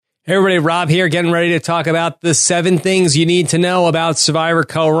Hey everybody, Rob here, getting ready to talk about the 7 things you need to know about Survivor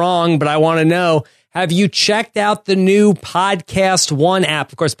Kaoh Rong, but I want to know, have you checked out the new Podcast One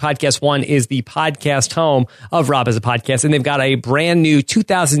app? Of course, Podcast One is the podcast home of Rob as a Podcast, and they've got a brand new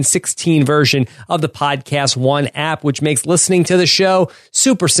 2016 version of the Podcast One app, which makes listening to the show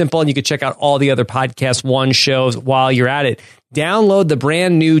super simple, and you can check out all the other Podcast One shows while you're at it. Download the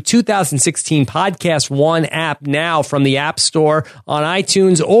brand new 2016 Podcast One app now from the App Store on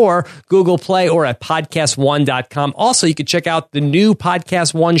iTunes or Google Play or at podcastone.com. Also, you can check out the new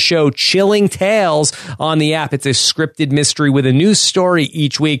Podcast One show, Chilling Tales, on the app. It's a scripted mystery with a new story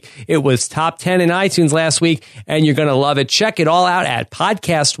each week. It was top 10 in iTunes last week, and you're going to love it. Check it all out at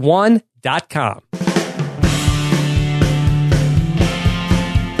podcastone.com.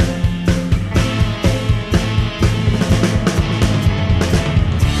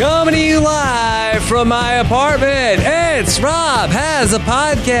 Coming to you live from my apartment, it's Rob Has a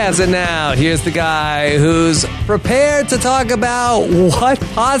Podcast. And now here's the guy who's prepared to talk about what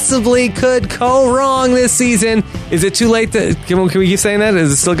possibly could go wrong this season. Is it too late to... Can we keep saying that?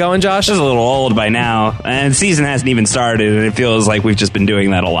 Is it still going, Josh? It's a little old by now, and the season hasn't even started, and it feels like we've just been doing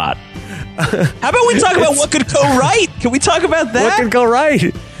that a lot. How about we talk about what could go right? Can we talk about that? What could go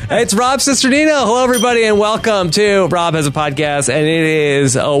right? It's Rob Cesternino. Hello, everybody, and welcome to Rob Has a Podcast. And it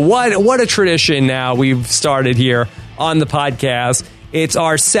is what a tradition now we've started here on the podcast. It's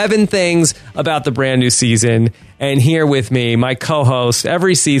our 7 things about the brand new season. And here with me, my co-host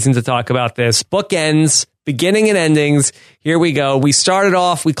every season to talk about this. Bookends, beginning and endings. Here we go. We started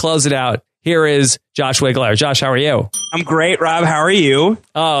off, we close it out. Here is Josh Wiggler. Josh, how are you? I'm great, Rob. How are you?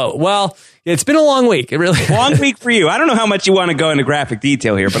 Oh, well, it's been a long week. It really long week for you. I don't know how much you want to go into graphic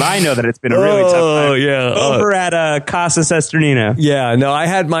detail here, but I know that it's been a really tough time over at Casa Cesternino. Yeah, no, I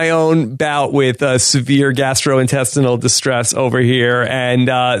had my own bout with severe gastrointestinal distress over here,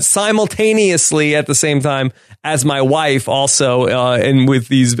 and simultaneously at the same time as my wife also, and with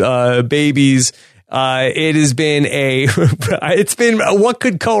these babies. It has been what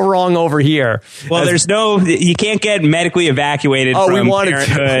could go wrong over here? Well, you can't get medically evacuated from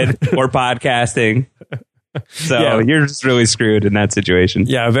parenthood or podcasting. So yeah. You're just really screwed in that situation.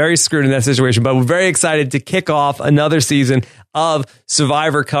 Yeah, very screwed in that situation. But we're very excited to kick off another season of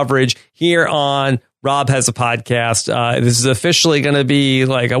Survivor coverage here on Rob Has a Podcast. This is officially going to be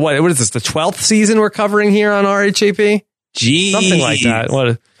like, what is this, the 12th season we're covering here on RHAP? Jeez. Something like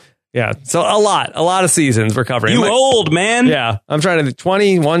that. Yeah, so a lot of seasons we're covering. You old, man. Yeah, I'm trying to think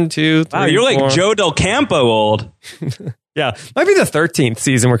 21, 2, 3, wow, you're 4. like Joe Del Campo old. Yeah, might be the 13th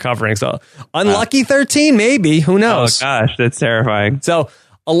season we're covering. So unlucky 13, maybe. Who knows? Oh, gosh, that's terrifying. So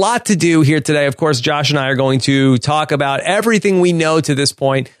a lot to do here today. Of course, Josh and I are going to talk about everything we know to this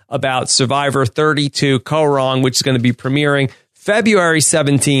point about Survivor 32 Kaoh Rong, which is going to be premiering February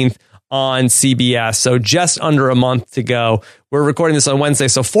 17th. On CBS. So just under a month to go. We're recording this on Wednesday.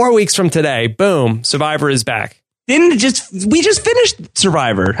 So 4 weeks from today, boom, Survivor is back. We just finished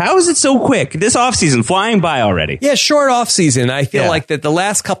Survivor. How is it so quick? This offseason flying by already. Yeah, short offseason. I feel like that the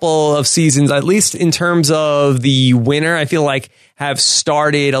last couple of seasons, at least in terms of the winner, I feel like have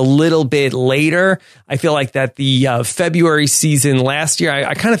started a little bit later. I feel like that the February season last year,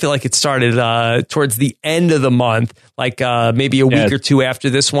 I kind of feel like it started towards the end of the month, like maybe a week or two after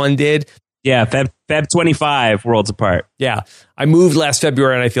this one did. Yeah, Feb 25, worlds apart. Yeah, I moved last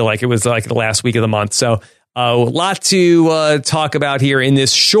February and I feel like it was like the last week of the month. So a lot to talk about here in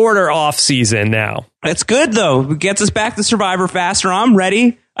this shorter off season now. That's good, though. It gets us back to Survivor faster. I'm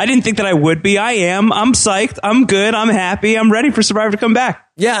ready. I didn't think that I would be. I am. I'm psyched. I'm good. I'm happy. I'm ready for Survivor to come back.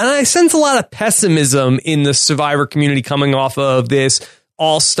 Yeah, and I sense a lot of pessimism in the Survivor community coming off of this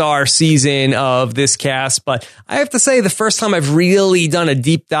all-star season of this cast, but I have to say the first time I've really done a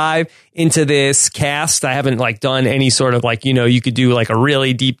deep dive into this cast, I haven't done any sort of you could do like a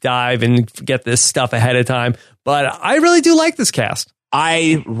really deep dive and get this stuff ahead of time, but I really do like this cast.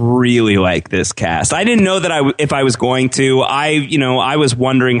 I really like this cast. I didn't know that if I was going to. I was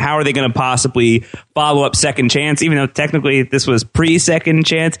wondering how are they going to possibly follow up Second Chance, even though technically this was pre-Second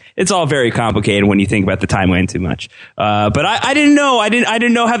Chance. It's all very complicated when you think about the timeline too much. But I didn't know. I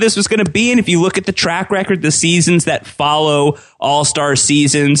didn't know how this was going to be. And if you look at the track record, the seasons that follow All-Star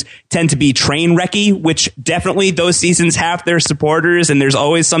seasons tend to be train wrecky, which definitely those seasons have their supporters, and there's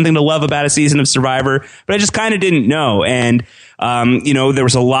always something to love about a season of Survivor. But I just kind of didn't know. And there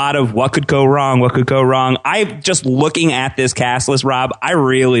was a lot of what could go wrong. I just looking at this cast list, Rob, I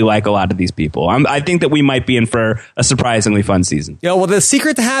really like a lot of these people. I think that we might be in for a surprisingly fun season. Yeah, well, the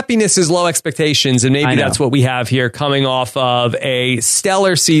secret to happiness is low expectations, and maybe that's what we have here coming off of a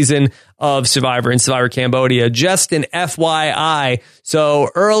stellar season of Survivor in Survivor Cambodia. Just an FYI. So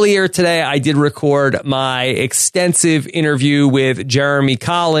earlier today, I did record my extensive interview with Jeremy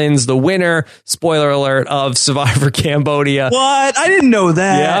Collins, the winner, spoiler alert, of Survivor Cambodia. What? I didn't know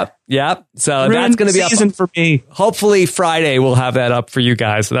that. Yep. So that's going to be up for me. Hopefully Friday we'll have that up for you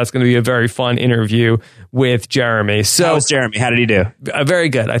guys. So that's going to be a very fun interview with Jeremy. So how was Jeremy? How did he do? Very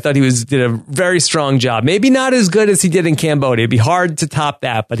good. I thought he did a very strong job. Maybe not as good as he did in Cambodia. It'd be hard to top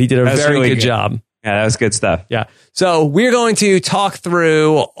that, but he did a very really good job. Yeah, that was good stuff. Yeah. So we're going to talk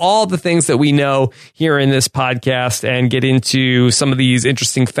through all the things that we know here in this podcast and get into some of these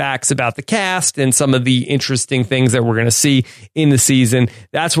interesting facts about the cast and some of the interesting things that we're going to see in the season.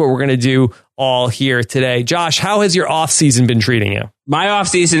 That's what we're going to do all here today. Josh, how has your off season been treating you? My off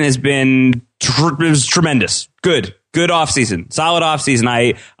season has been it was tremendous. Good off season. Solid off season.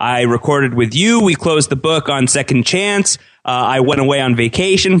 I recorded with you. We closed the book on Second Chance. I went away on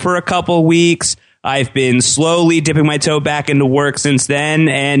vacation for a couple weeks. I've been slowly dipping my toe back into work since then,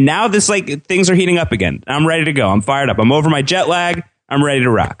 and now things are heating up again. I'm ready to go. I'm fired up. I'm over my jet lag. I'm ready to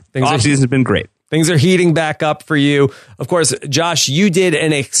rock. Off season has been great. Things are heating back up for you. Of course, Josh, you did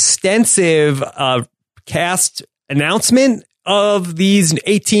an extensive cast announcement of these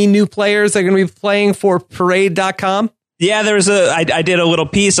 18 new players that are going to be playing for Parade.com. Yeah, I did a little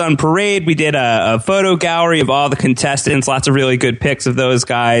piece on Parade. We did a photo gallery of all the contestants, lots of really good pics of those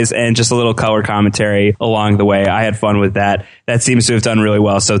guys, and just a little color commentary along the way. I had fun with that. That seems to have done really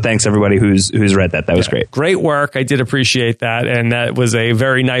well. So thanks everybody who's read that. That was great. Great work. I did appreciate that. And that was a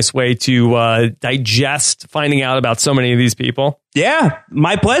very nice way to digest finding out about so many of these people. Yeah,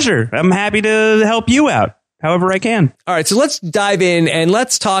 my pleasure. I'm happy to help you out however I can. All right, so let's dive in and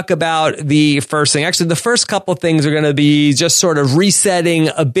let's talk about the first thing. Actually, the first couple of things are going to be just sort of resetting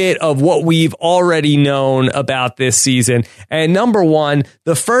a bit of what we've already known about this season. And number one,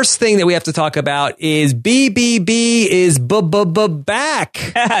 the first thing that we have to talk about is BBB is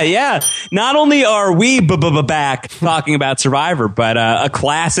back. Yeah, not only are we back talking about Survivor, but a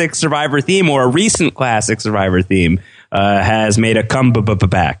classic Survivor theme or a recent classic Survivor theme has made a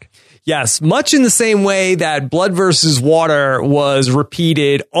comeback. Yes, much in the same way that Blood versus Water was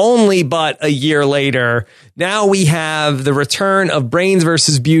repeated only but a year later. Now we have the return of Brains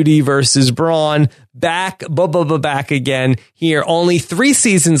versus Beauty versus Brawn back again here. Only 3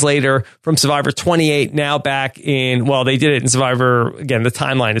 seasons later from Survivor 28, now back in, well, they did it in Survivor. Again, the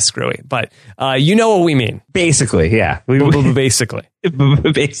timeline is screwy, but you know what we mean. Basically, yeah. Basically.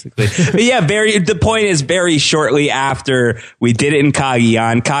 Basically. But yeah, the point is very shortly after we did it in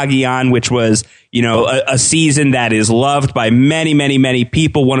Kaoh, which was, a season that is loved by many, many, many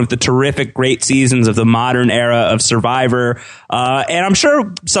people. One of the terrific, great seasons of the modern era of Survivor. And I'm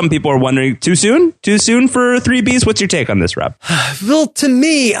sure some people are wondering, too soon? Too soon for 3Bs? What's your take on this, Rob? Well, to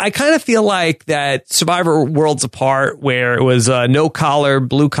me, I kind of feel like that Survivor Worlds Apart, where it was no collar,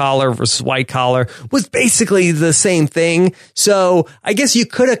 blue collar versus white collar, was basically the same thing. So I guess you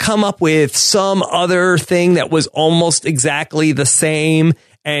could have come up with some other thing that was almost exactly the same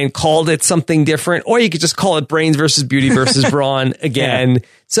and called it something different, or you could just call it Brains versus Beauty versus Brawn again. Yeah.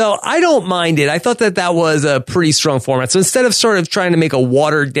 So I don't mind it. I thought that was a pretty strong format. So instead of sort of trying to make a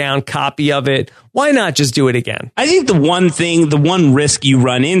watered down copy of it, why not just do it again? I think the one risk you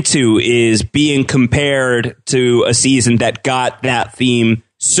run into is being compared to a season that got that theme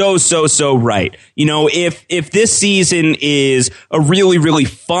so right. If this season is a really, really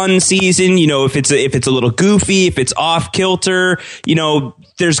fun season, if it's a little goofy, if it's off kilter,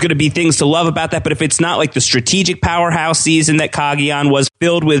 there's going to be things to love about that. But if it's not like the strategic powerhouse season that Kaoh was,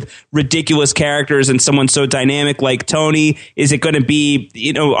 filled with ridiculous characters and someone so dynamic like Tony, is it going to be,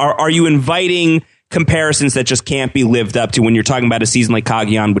 are you inviting comparisons that just can't be lived up to when you're talking about a season like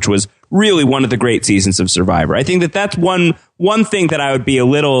Kaoh, which was really one of the great seasons of Survivor? I think that's one thing that I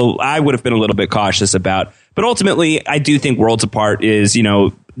would have been a little bit cautious about. But ultimately, I do think Worlds Apart is,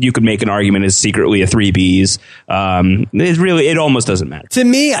 you could make an argument is secretly a 3Bs. It almost doesn't matter. To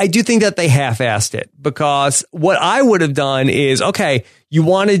me, I do think that they half-assed it, because what I would have done is, okay, you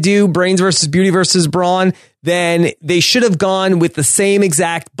want to do Brains versus Beauty versus Brawn, then they should have gone with the same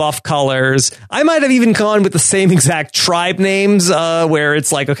exact buff colors. I might have even gone with the same exact tribe names, where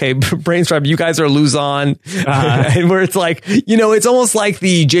it's like, okay, Brains tribe, you guys are Luzon. And where it's like, it's almost like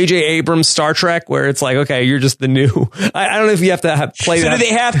the J.J. Abrams Star Trek, where it's like, okay, you're just the new. I don't know if you have to play that. So do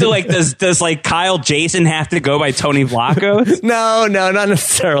they have to does Kyle Jason have to go by Tony Vlachos? No, not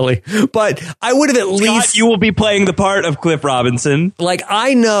necessarily. But I would have at least. You will be playing the part of Cliff Robinson.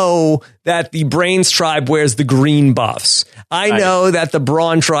 I know that the Brains tribe wears the green buffs. I know that the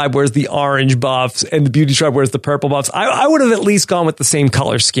Brawn tribe wears the orange buffs and the Beauty tribe wears the purple buffs. I would have at least gone with the same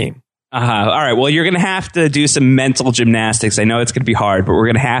color scheme. All right. Well, you're going to have to do some mental gymnastics. I know it's going to be hard, but we're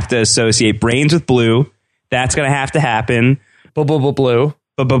going to have to associate brains with blue. That's going to have to happen. Blue.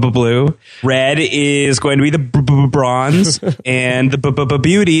 Blue. Red is going to be the bronze, and the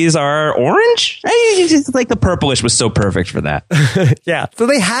beauties are orange. It's just like the purplish was so perfect for that. Yeah, so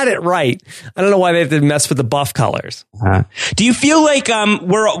they had it right. I don't know why they have to mess with the buff colors. Do you feel like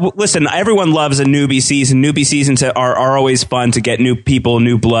listen, everyone loves a newbie season. Newbie seasons are always fun to get new people,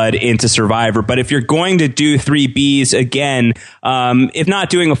 new blood into Survivor. But if you're going to do 3Bs again, if not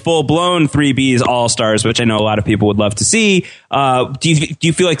doing a full blown 3Bs All Stars, which I know a lot of people would love to see, do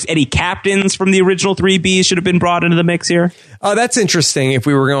you feel like any captains from the original 3Bs should have been brought into the mix here? Oh, that's interesting. If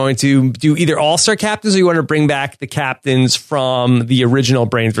we were going to do either all-star captains or you want to bring back the captains from the original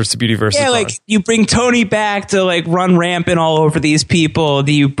Brains vs. Beauty versus Brawn. Like you bring Tony back to like run rampant all over these people.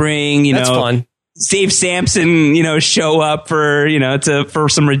 Do you bring, that's fun. Dave Sampson, show up for, for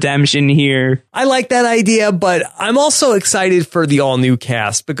some redemption here. I like that idea, but I'm also excited for the all new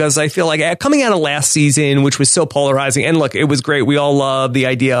cast because I feel like coming out of last season, which was so polarizing, and look, it was great. We all love the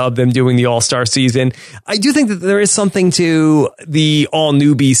idea of them doing the all-star season. I do think that there is something to the all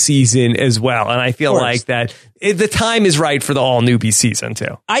newbie season as well. And I feel like that the time is right for the all newbie season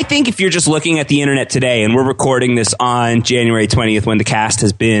too. I think if you're just looking at the internet today, and we're recording this on January 20th when the cast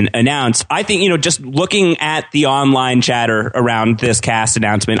has been announced, I think, just looking at the online chatter around this cast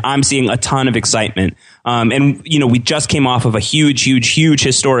announcement, I'm seeing a ton of excitement. And we just came off of a huge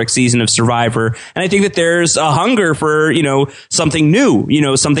historic season of Survivor. And I think that there's a hunger for, something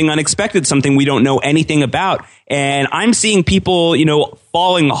new, something unexpected, something we don't know anything about. And I'm seeing people,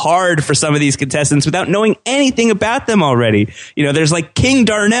 falling hard for some of these contestants without knowing anything about them already. There's like King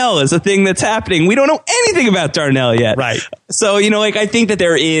Darnell is a thing that's happening. We don't know anything about Darnell yet. Right. So, I think that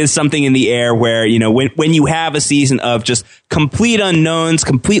there is something in the air where, when you have a season of just complete unknowns,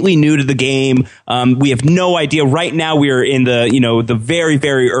 completely new to the game, we have no idea. Right now, we are in the very,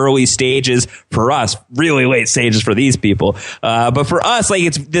 very early stages for us, really late stages for these people. But for us,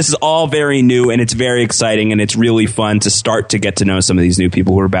 this is all very new and it's very exciting and it's really fun to start to get to know some of these new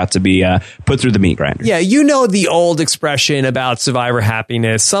people who are about to be put through the meat grinder. Yeah, the old expression about Survivor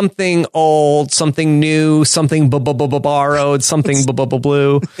happiness: something old, something new, something borrowed, something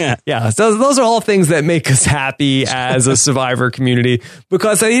blue. Yeah. So those are all things that make us happy as a Survivor community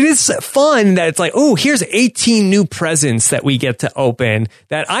because it is fun that it's like, oh, here's 18 new presents that we get to open.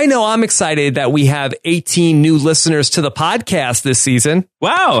 That I know I'm excited that we have 18 new listeners to the podcast this season.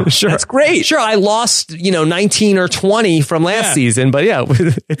 Wow, sure, that's great. Sure, I lost 19 or 20 from last season, but yeah,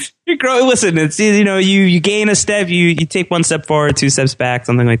 you're growing. Listen, it's you gain a step, you take one step forward, two steps back,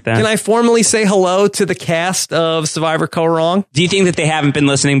 something like that. Can I formally say hello to the cast of Survivor Kaoh Rong? Do you think that they haven't been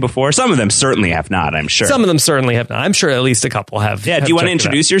listening before? Some of them certainly have not. I'm sure. Some of them certainly have not. I'm sure at least a couple have. Yeah. Do you want to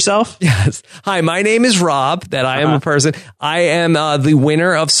introduce yourself? Yes. Hi, my name is Rob. That I am a person. I am the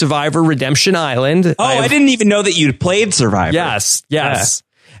winner of Survivor Redemption Island. Oh, I didn't even know that you'd played Survivor. Yes. Yeah.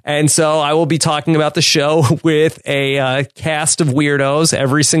 And so I will be talking about the show with a cast of weirdos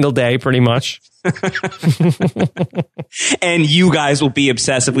every single day, pretty much. And you guys will be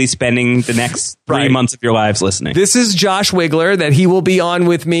obsessively spending the next 3 months of your lives listening. This is Josh Wigler, that he will be on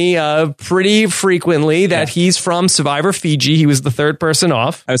with me pretty frequently, that he's from Survivor Fiji. He was the third person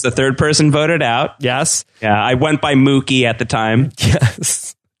off. I was the third person voted out. Yes. Yeah, I went by Mookie at the time.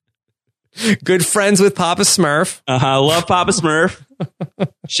 Yes. Good friends with Papa Smurf. Love Papa Smurf.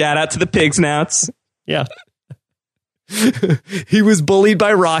 Shout out to the pig snouts. Yeah. He was bullied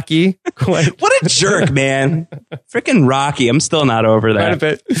by Rocky. What a jerk, man. Freaking Rocky. I'm still not over that.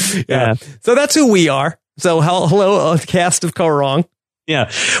 Quite a bit. Yeah. So that's who we are. So hello, cast of Kaoh Rong. Yeah.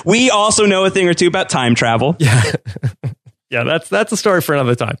 We also know a thing or two about time travel. Yeah. Yeah, that's a story for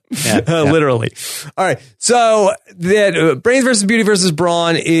another time. Yeah, literally. All right. So that Brains versus Beauty versus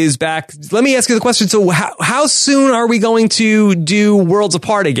Brawn is back. Let me ask you the question. So how soon are we going to do Worlds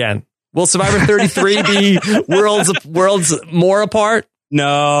Apart again? Will Survivor 33 be worlds more apart?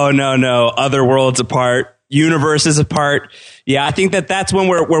 No. Other worlds apart. Universes apart. Yeah, I think that's when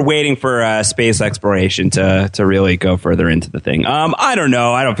we're waiting for space exploration to really go further into the thing. I don't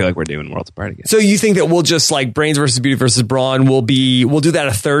know. I don't feel like we're doing Worlds Apart again. So you think that we'll just like Brains versus Beauty versus Brawn we'll do that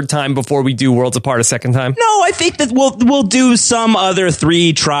a third time before we do Worlds Apart a second time? No, I think that we'll do some other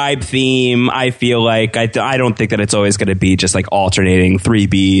 3-tribe theme. I feel like I don't think that it's always going to be just like alternating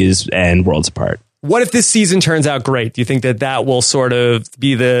 3Bs and Worlds Apart. What if this season turns out great? Do you think that will sort of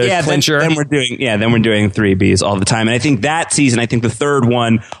be the clincher? Then we're doing 3Bs all the time. And I think that season, the third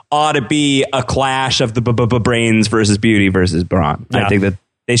one ought to be a clash of the Brains versus Beauty versus Brawn. Yeah. I think that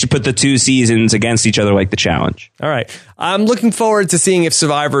they should put the two seasons against each other like the challenge. All right. I'm looking forward to seeing if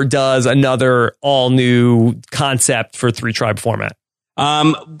Survivor does another all new concept for 3-tribe format.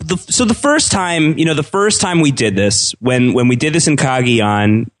 So the first time we did this, when we did this in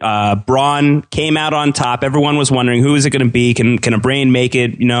Kaoh, Braun came out on top. Everyone was wondering, who is it going to be? Can a brain make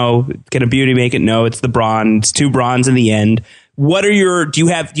it? Can a beauty make it? No, it's the Braun. It's 2 Brauns in the end. Do you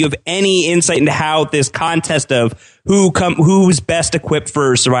have any insight into how this contest of who's best equipped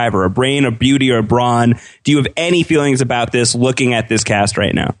for Survivor, a brain, a beauty, or a Braun? Do you have any feelings about this looking at this cast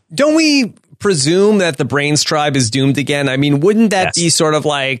right now? Don't we presume that the Brains tribe is doomed again? I mean, wouldn't that be sort of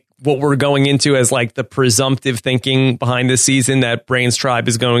like what we're going into as like the presumptive thinking behind this season, that Brains tribe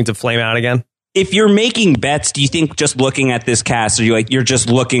is going to flame out again? If you're making bets, do you think just looking at this cast, you're just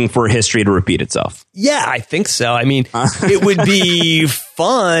looking for history to repeat itself? Yeah, I think so. I mean, it would be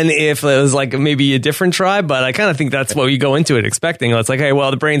fun if it was like maybe a different tribe, but I kind of think that's what you go into it expecting. It's like, hey,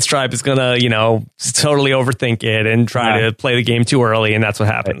 well, the Brains tribe is going to, totally overthink it and try to play the game too early, and that's what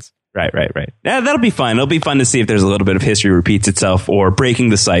happens. Right. Yeah, that'll be fun. It'll be fun to see if there's a little bit of history repeats itself or breaking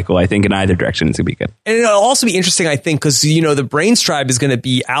the cycle. I think in either direction, it's going to be good. And it'll also be interesting, I think, because, the Brains tribe is going to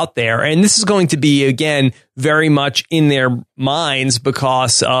be out there. And this is going to be, again, very much in their minds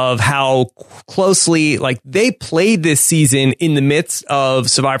because of how closely they played this season in the midst of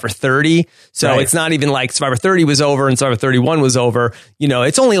Survivor 30. So It's not even like Survivor 30 was over and Survivor 31 was over.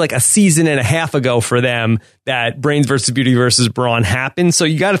 It's only like a season and a half ago for them that Brains versus Beauty versus Braun happened. So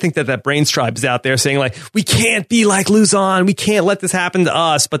you got to think that Brains tribe is out there saying we can't be like Luzon. We can't let this happen to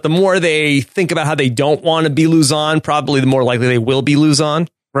us. But the more they think about how they don't want to be Luzon, probably the more likely they will be Luzon.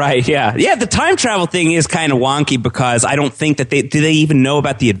 Right. Yeah. Yeah. The time travel thing is kind of wonky because I don't think that do they even know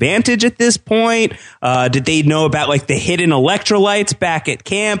about the advantage at this point? Did they know about the hidden electrolytes back at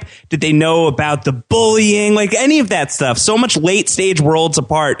camp? Did they know about the bullying? Any of that stuff. So much late stage worlds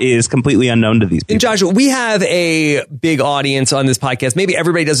apart is completely unknown to these people. And Joshua, we have a big audience on this podcast. Maybe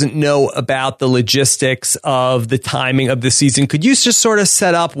everybody doesn't know about the logistics of the timing of the season. Could you just sort of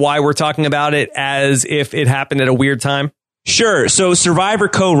set up why we're talking about it as if it happened at a weird time? Sure. So Survivor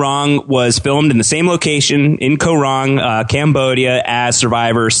Kaoh Rong was filmed in the same location in Kaoh Rong, Cambodia, as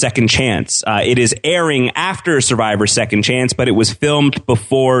Survivor Second Chance. It is airing after Survivor Second Chance, but it was filmed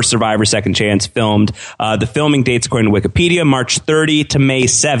before Survivor Second Chance filmed. The filming dates, according to Wikipedia, March 30 to May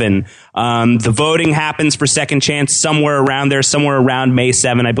 7. The voting happens for Second Chance somewhere around May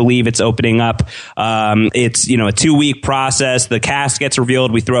 7. I believe it's opening up. It's, a 2-week process. The cast gets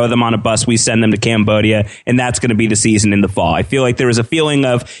revealed. We throw them on a bus. We send them to Cambodia, and that's going to be the season in the fall. I feel like there was a feeling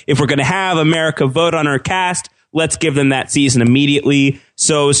of, if we're going to have America vote on our cast, let's give them that season immediately.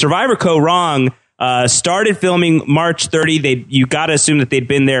 So Survivor Kaoh Rong started filming March 30. You got to assume that they'd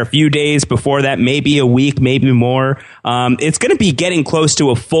been there a few days before that, maybe a week, maybe more. It's going to be getting close to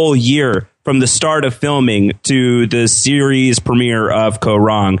a full year from the start of filming to the series premiere of Kaoh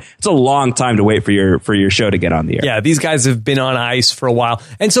Rong. It's a long time to wait for your show to get on the air. Yeah, these guys have been on ice for a while.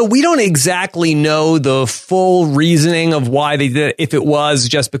 And so we don't exactly know the full reasoning of why they did it. If it was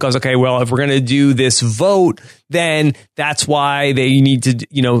just because, okay, well, if we're going to do this vote, then that's why they need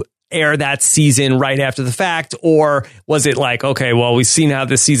to, air that season right after the fact? Or was it like, okay, well, we've seen how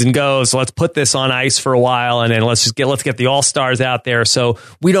this season goes, so let's put this on ice for a while and then let's get the all-stars out there. So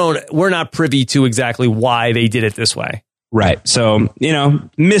we're not privy to exactly why they did it this way. Right. So,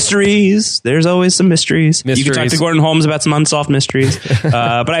 mysteries. There's always some mysteries. You can talk to Gordon Holmes about some unsolved mysteries.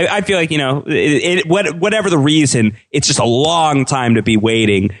 But I feel like, whatever the reason, it's just a long time to be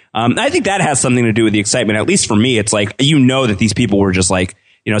waiting. I think that has something to do with the excitement. At least for me, it's like, that these people were just like,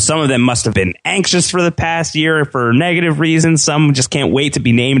 some of them must have been anxious for the past year for negative reasons. Some just can't wait to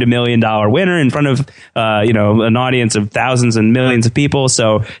be named $1 million winner in front of, an audience of thousands and millions of people.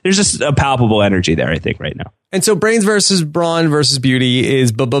 So there's just a palpable energy there, I think, right now. And so Brains versus Braun versus Beauty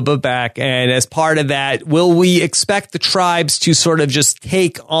is back. And as part of that, will we expect the tribes to sort of just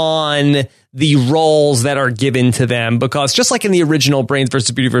take on the roles that are given to them? Because just like in the original Brains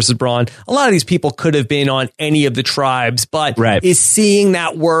versus Beauty versus Braun, a lot of these people could have been on any of the tribes, but is seeing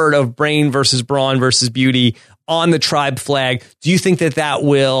that word of Brain versus Braun versus Beauty on the tribe flag, do you think that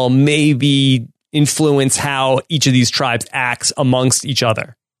will maybe influence how each of these tribes acts amongst each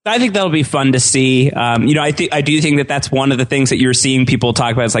other? I think that'll be fun to see. I do think that that's one of the things that you're seeing people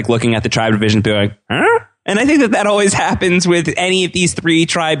talk about. It's like looking at the tribe division and be like, huh? And I think that always happens with any of these 3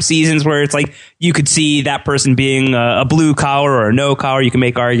 tribe seasons where it's like you could see that person being a blue collar or a no collar. You can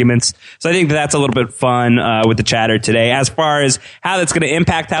make arguments. So I think that's a little bit fun with the chatter today. As far as how that's going to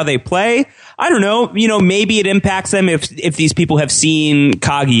impact how they play, I don't know, maybe it impacts them if these people have seen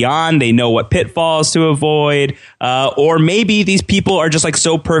Kaoh, they know what pitfalls to avoid, or maybe these people are just like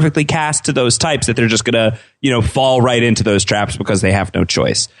so perfectly cast to those types that they're just gonna, fall right into those traps because they have no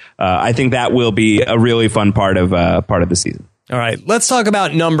choice. I think that will be a really fun part of the season. All right, let's talk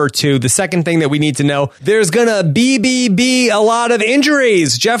about number 2. The second thing that we need to know, there's going to be a lot of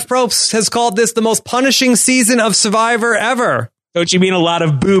injuries. Jeff Probst has called this the most punishing season of Survivor ever. Don't you mean a lot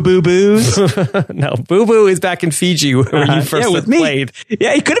of boo-boo-boos? No, Boo-Boo is back in Fiji where you first played.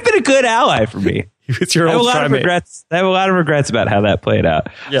 Yeah, he could have been a good ally for me. It's your old primate. I have a lot of regrets about how that played out.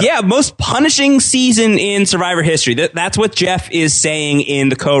 Yeah, most punishing season in Survivor history. That's what Jeff is saying in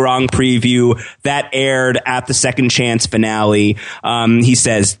the Kaoh preview that aired at the Second Chance finale. He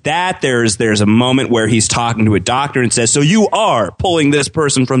says that there's a moment where he's talking to a doctor and says, "So you are pulling this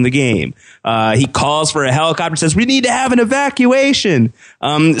person from the game." He calls for a helicopter and says, "We need to have an evacuation."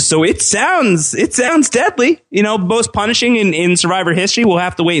 So it sounds deadly. Most punishing in Survivor history. We'll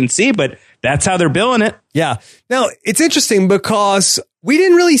have to wait and see, but that's how they're billing it. Yeah. Now, it's interesting because we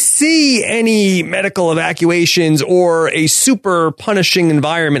didn't really see any medical evacuations or a super punishing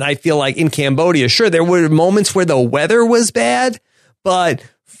environment, I feel like, in Cambodia. Sure, there were moments where the weather was bad, but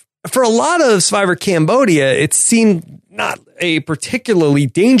for a lot of Survivor Cambodia, it seemed not a particularly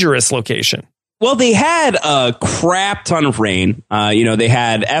dangerous location. Well, they had a crap ton of rain. They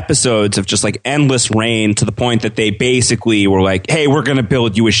had episodes of just like endless rain to the point that they basically were like, "Hey, we're going to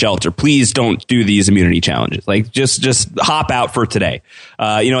build you a shelter. Please don't do these immunity challenges. Like just hop out for today."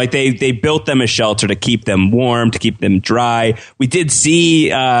 They built them a shelter to keep them warm, to keep them dry.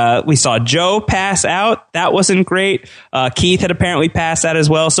 We saw Joe pass out. That wasn't great. Keith had apparently passed out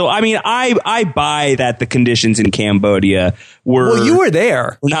as well. So, I mean, I buy that the conditions in Cambodia were... Well, you were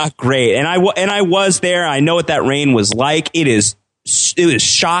there. Not great. And I was there. I know what that rain was like. It was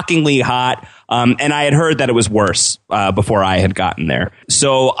shockingly hot. And I had heard that it was worse before I had gotten there.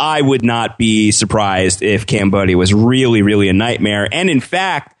 So I would not be surprised if Cambodia was really, really a nightmare. And in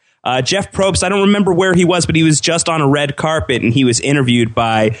fact, Jeff Probst, I don't remember where he was, but he was just on a red carpet and he was interviewed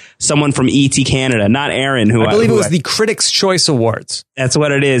by someone from ET Canada, not Aaron. I believe it was the Critics' Choice Awards. That's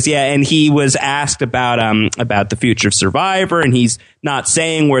what it is. Yeah. And he was asked about the future of Survivor, and he's not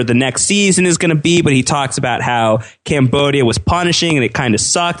saying where the next season is going to be, but he talks about how Cambodia was punishing and it kind of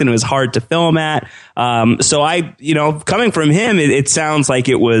sucked and it was hard to film at. So coming from him, it sounds like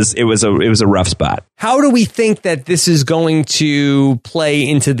it was a rough spot. How do we think that this is going to play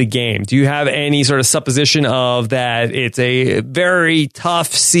into the game? Do you have any sort of supposition of that it's a very tough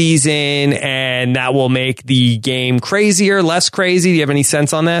season and that will make the game crazier, less crazy? Do you have any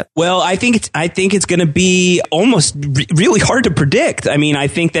sense on that? Well, I think it's going to be almost really hard to predict. I mean, I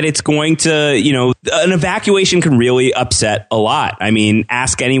think that it's going to, an evacuation can really upset a lot. I mean,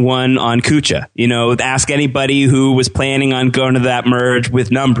 ask anyone on Kucha, ask anybody who was planning on going to that merge with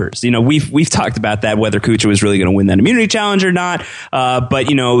numbers. We've talked about that, whether Kucha was really going to win that immunity challenge or not. But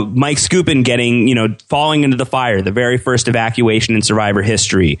Mike Skupin falling into the fire, the very first evacuation in Survivor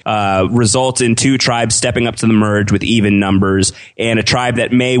history, results in 2 tribes stepping up to the merge with even numbers, and a tribe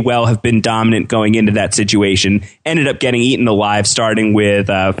that may well have been dominant going into that situation ended up getting eaten alive, starting with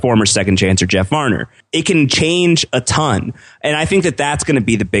former second chancer Jeff Varner. It can change a ton. And I think that that's going to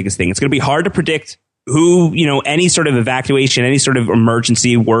be the biggest thing. It's going to be hard to predict who, any sort of evacuation, any sort of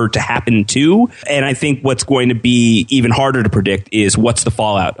emergency were to happen to. And I think what's going to be even harder to predict is what's the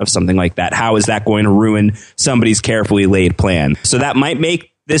fallout of something like that? How is that going to ruin somebody's carefully laid plan? So that might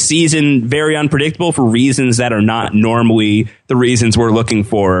make this season very unpredictable for reasons that are not normally the reasons we're looking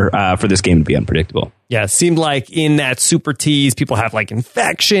for this game to be unpredictable. Yeah, it seemed like in that super tease, people have like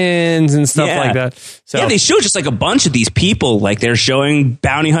infections and stuff like that. So yeah, they show just like a bunch of these people. Like they're showing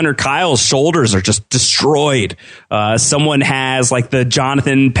Bounty Hunter Kyle's shoulders are just destroyed. Someone has like the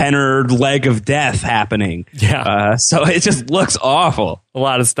Jonathan Penner leg of death happening. Yeah. So it just looks awful. A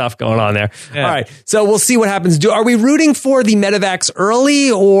lot of stuff going on there. Yeah. All right. So we'll see what happens. Are we rooting for the medevacs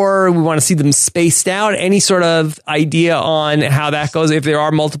early, or we want to see them spaced out? Any sort of idea on how that goes if there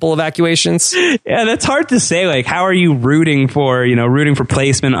are multiple evacuations? Yeah, that's hard to say. Like, how are you rooting for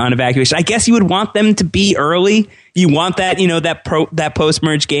placement on evacuation? I guess you would want them to be early. You want that, that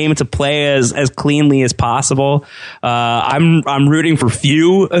post-merge game to play as cleanly as possible. I'm rooting for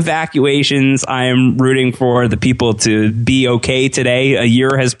few evacuations. I'm rooting for the people to be okay today. A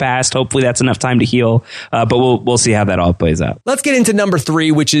year has passed. Hopefully that's enough time to heal. But we'll see how that all plays out. Let's get into number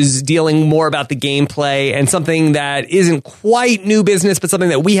 3, which is dealing more about the gameplay and something that isn't quite new business, but something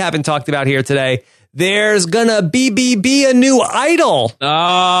that we haven't talked about here today. There's gonna be a new idol.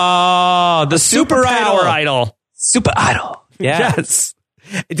 Oh, the super superpower idol. Super idol. Yeah. Yes.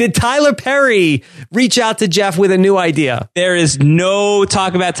 Did Tyler Perry reach out to Jeff with a new idea? There is no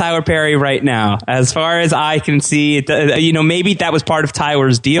talk about Tyler Perry right now. As far as I can see, maybe that was part of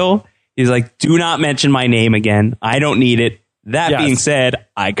Tyler's deal. He's like, do not mention my name again. I don't need it. That being said,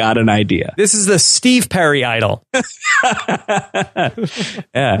 I got an idea. This is the Steve Perry idol.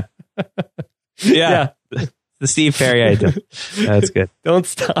 Yeah. The Steve Perry idea. That's good. Don't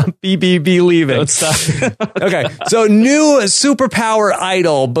stop. BBB leaving. Don't stop. Okay. So new superpower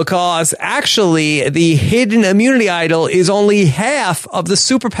idol, because actually the hidden immunity idol is only half of the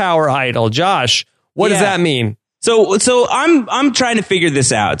superpower idol. Josh, what does that mean? So I'm trying to figure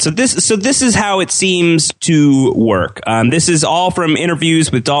this out. So this is how it seems to work. This is all from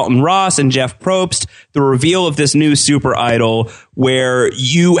interviews with Dalton Ross and Jeff Probst, the reveal of this new super idol, where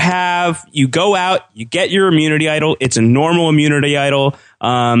you go out, you get your immunity idol. It's a normal immunity idol.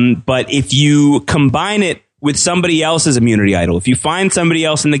 But if you combine it with somebody else's immunity idol, if you find somebody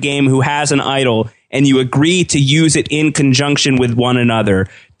else in the game who has an idol and you agree to use it in conjunction with one another,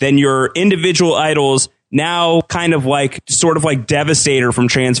 then your individual idols now sort of like Devastator from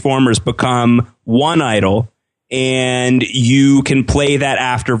Transformers become one idol, and you can play that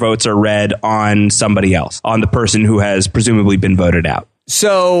after votes are read on somebody else, on the person who has presumably been voted out.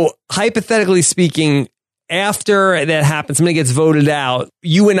 So hypothetically speaking, after that happens, somebody gets voted out,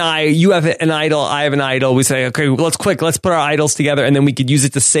 you have an idol, I have an idol. We say, okay, let's put our idols together, and then we could use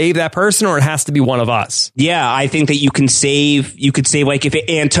it to save that person, or it has to be one of us. Yeah, I think that you could save like if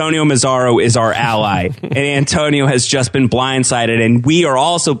Antonio Mazzaro is our ally and Antonio has just been blindsided, and we are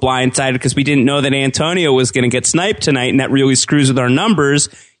also blindsided because we didn't know that Antonio was going to get sniped tonight, and that really screws with our numbers.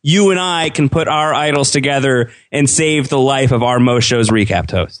 You and I can put our idols together and save the life of our Most Shows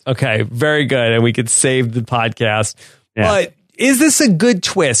recap host. Okay, very good. And we could save the podcast. Yeah. But is this a good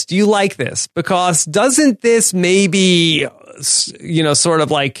twist? Do you like this? Because doesn't this maybe, sort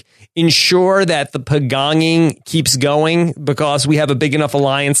of like ensure that the pagonging keeps going because we have a big enough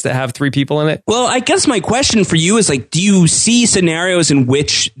alliance to have 3 people in it? Well, I guess my question for you is like, do you see scenarios in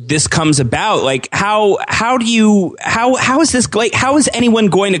which this comes about? Like, how is this, like, how is anyone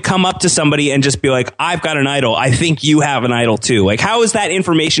going to come up to somebody and just be like, I've got an idol, I think you have an idol too? Like, how is that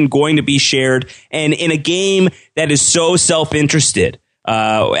information going to be shared? And in a game that is so self-interested,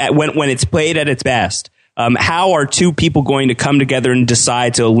 when it's played at its best, how are 2 people going to come together and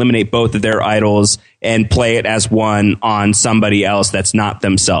decide to eliminate both of their idols and play it as one on somebody else that's not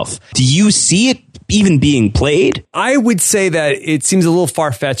themselves? Do you see it even being played? I would say that it seems a little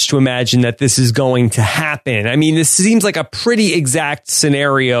far-fetched to imagine that this is going to happen. I mean, this seems like a pretty exact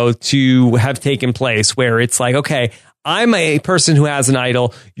scenario to have taken place where it's like, okay, I'm a person who has an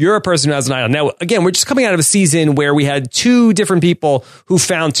idol. You're a person who has an idol. Now, again, we're just coming out of a season where we had 2 different people who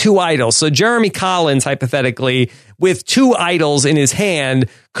found 2 idols. So Jeremy Collins, hypothetically, with 2 idols in his hand,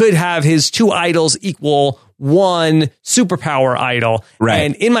 could have his 2 idols equal 1 superpower idol. Right.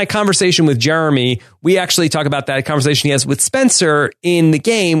 And in my conversation with Jeremy, we actually talk about that conversation he has with Spencer in the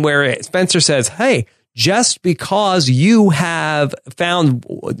game, where Spencer says, hey, just because you have found,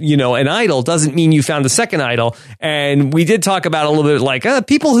 an idol doesn't mean you found a second idol. And we did talk about a little bit like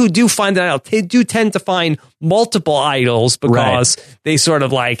people who do find an idol, they do tend to find multiple idols because they sort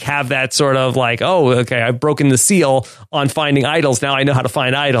of like have that sort of like, oh, okay, I've broken the seal on finding idols. Now I know how to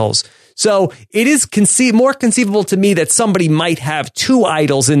find idols. So it is more conceivable to me that somebody might have 2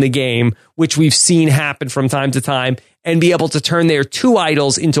 idols in the game, which we've seen happen from time to time, and be able to turn their 2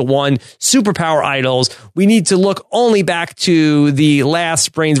 idols into 1 superpower idols. We need to look only back to the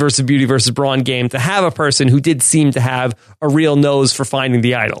last Brains versus Beauty versus Brawn game to have a person who did seem to have a real nose for finding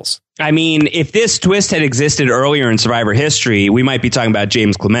the idols. I mean, if this twist had existed earlier in Survivor history, we might be talking about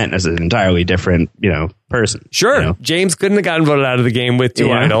James Clement as an entirely different, person. Sure. James couldn't have gotten voted out of the game with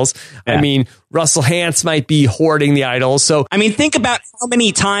 2 idols. Yeah. I mean, Russell Hantz might be hoarding the idols. So, I mean, think about how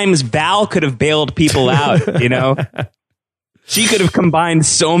many times Val could have bailed people out, She could have combined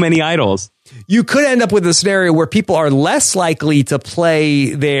so many idols. You could end up with a scenario where people are less likely to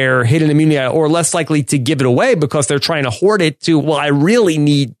play their hidden immunity or less likely to give it away because they're trying to hoard it to, well, I really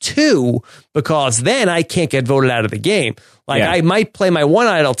need 2 because then I can't get voted out of the game. Like I might play my 1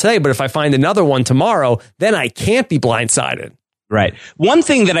 idol today, but if I find another one tomorrow, then I can't be blindsided. Right. One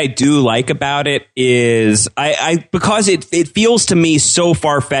thing that I do like about it is because it feels to me so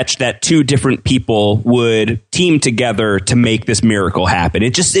far-fetched that 2 different people would team together to make this miracle happen.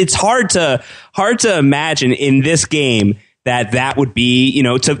 It's hard to imagine in this game that would be,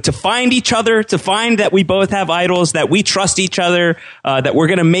 to find each other, to find that we both have idols, that we trust each other, that we're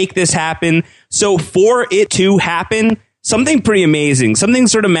going to make this happen. So for it to happen, something pretty amazing, something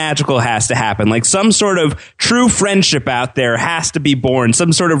sort of magical has to happen. Like some sort of true friendship out there has to be born.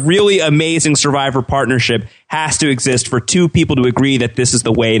 Some sort of really amazing Survivor partnership has to exist for two people to agree that this is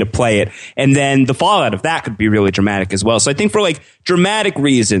the way to play it. And then the fallout of that could be really dramatic as well. So I think for like dramatic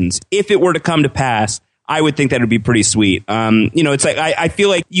reasons, if it were to come to pass, I would think that would be pretty sweet. It's like I feel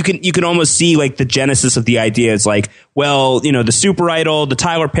like you can almost see like the genesis of the idea. It's like, well, the Super Idol, the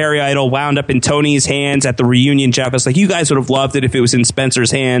Tyler Perry Idol wound up in Tony's hands at the reunion. Jeff, it's like, you guys would have loved it if it was in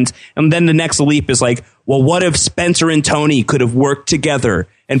Spencer's hands. And then the next leap is like, well, what if Spencer and Tony could have worked together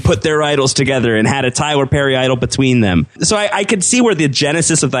and put their idols together and had a Tyler Perry Idol between them? So I could see where the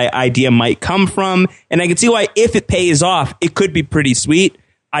genesis of the idea might come from. And I could see why, if it pays off, it could be pretty sweet.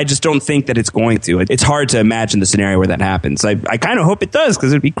 I just don't think that it's going to. It's hard to imagine the scenario where that happens. I kind of hope it does,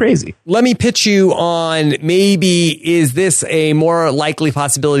 because it'd be crazy. Let me pitch you on, maybe is this a more likely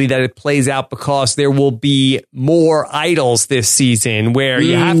possibility that it plays out because there will be more idols this season, where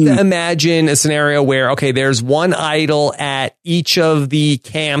you have to imagine a scenario where, okay, there's one idol at each of the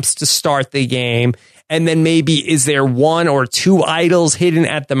camps to start the game. And then maybe is there one or two idols hidden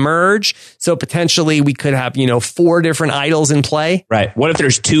at the merge? So potentially we could have, 4 different idols in play. Right. What if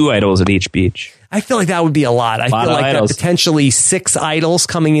there's 2 idols at each beach? I feel like that would be a lot. I feel like that potentially 6 idols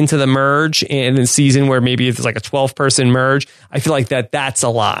coming into the merge in a season where maybe it's like a 12-person merge. I feel like that's a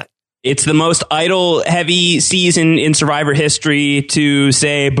lot. It's the most idol-heavy season in Survivor history to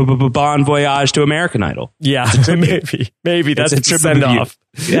say bon voyage to American Idol. Yeah, maybe that's a send-off.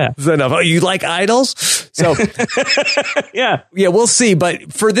 Yeah. Send-off. Oh, you like idols? So, yeah, we'll see.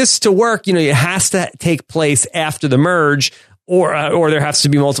 But for this to work, it has to take place after the merge, or there has to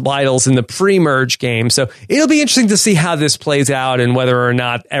be multiple idols in the pre-merge game. So it'll be interesting to see how this plays out and whether or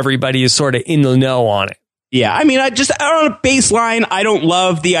not everybody is sort of in the know on it. Yeah, I mean, on a baseline, I don't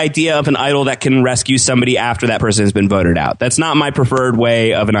love the idea of an idol that can rescue somebody after that person has been voted out. That's not my preferred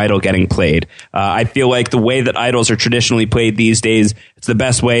way of an idol getting played. I feel like the way that idols are traditionally played these days, it's the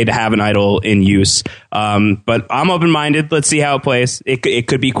best way to have an idol in use. But I'm open-minded. Let's see how it plays. It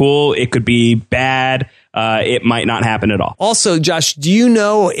could be cool. It could be bad. It might not happen at all. Also, Josh, do you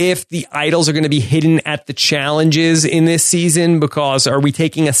know if the idols are going to be hidden at the challenges in this season? Because are we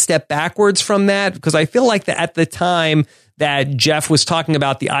taking a step backwards from that? Because I feel like that at the time that Jeff was talking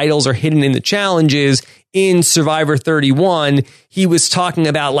about the idols are hidden in the challenges in Survivor 31, he was talking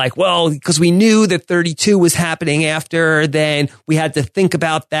about like, well, because we knew that 32 was happening after, then we had to think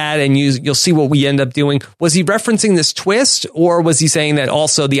about that, and you'll see what we end up doing. Was he referencing this twist, or was he saying that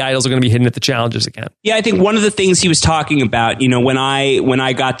also the idols are going to be hidden at the challenges again? Yeah, I think one of the things he was talking about, when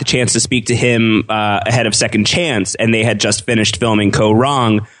I got the chance to speak to him ahead of Second Chance, and they had just finished filming Kaoh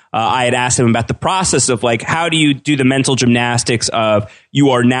Rong, I had asked him about the process of like, how do you do the mental gymnastics of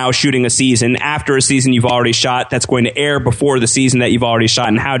you are now shooting a season after a season you've already shot that's going to air before the season that you've already shot,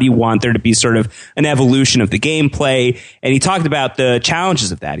 and how do you want there to be sort of an evolution of the gameplay? And he talked about the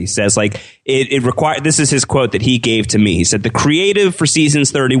challenges of that. He says like it required, this is his quote that he gave to me. He said, the creative for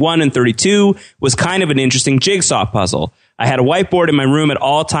seasons 31 and 32 was kind of an interesting jigsaw puzzle. I had a whiteboard in my room at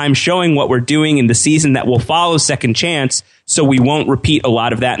all times showing what we're doing in the season that will follow Second Chance, so we won't repeat a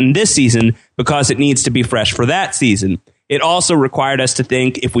lot of that in this season because it needs to be fresh for that season. It also required us to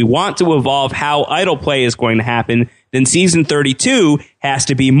think, if we want to evolve how idol play is going to happen, then season 32 has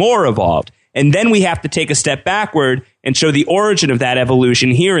to be more evolved. And then we have to take a step backward and show the origin of that evolution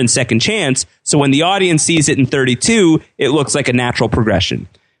here in Second Chance, so when the audience sees it in 32, it looks like a natural progression.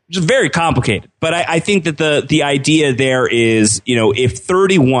 Which is very complicated. But I think that the idea there is, if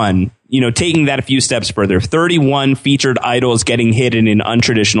 31, taking that a few steps further, 31 featured idols getting hidden in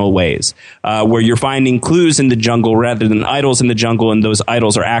untraditional ways, where you're finding clues in the jungle rather than idols in the jungle, and those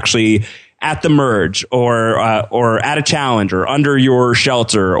idols are actually at the merge or at a challenge or under your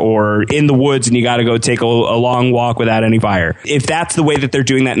shelter or in the woods, and you got to go take a long walk without any fire. If that's the way that they're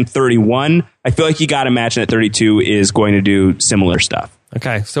doing that in 31, I feel like you got to imagine that 32 is going to do similar stuff.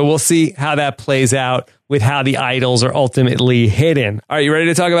 Okay, so we'll see how that plays out with how the idols are ultimately hidden. All right, you ready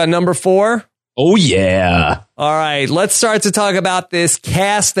to talk about number 4? Oh, yeah. All right, let's start to talk about this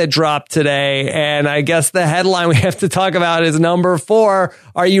cast that dropped today. And I guess the headline we have to talk about is number 4.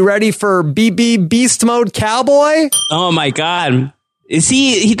 Are you ready for BB Beast Mode Cowboy? Oh, my God. Is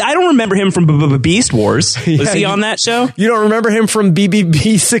he I don't remember him from Beast Wars. Was he on that show? You don't remember him from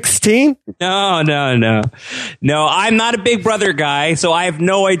BBB 16? No. No, I'm not a Big Brother guy, so I have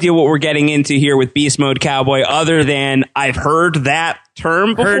no idea what we're getting into here with Beast Mode Cowboy, other than I've heard that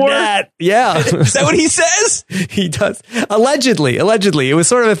term before. Heard that, yeah. Is that what he says? He does. Allegedly. It was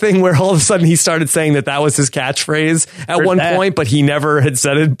sort of a thing where all of a sudden he started saying that was his catchphrase at one point, but he never had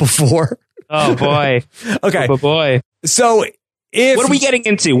said it before. Oh boy. Okay. Oh boy. So what are we getting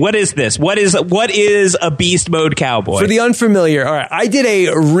into? What is this? What is a beast mode cowboy? For the unfamiliar, all right, I did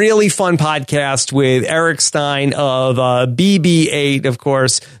a really fun podcast with Eric Stein of BB-8, of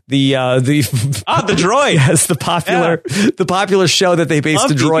course, the droid. Yes, the popular show that they based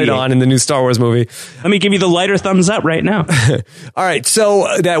the droid BB-8 on in the new Star Wars movie. Let me give you the lighter thumbs up right now. All right, so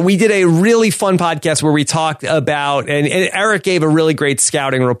that we did a really fun podcast where we talked about, and Eric gave a really great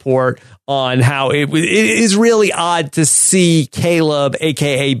scouting report on how it is really odd to see Caleb,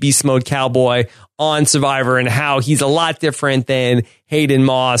 aka Beast Mode Cowboy, on Survivor, and how he's a lot different than Hayden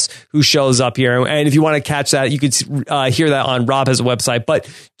Moss, who shows up here. And if you want to catch that, you could hear that on Rob has a website. But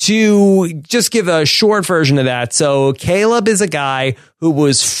to just give a short version of that, so Caleb is a guy who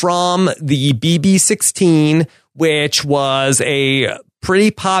was from the BB-16, which was a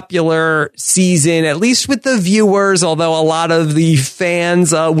pretty popular season, at least with the viewers, although a lot of the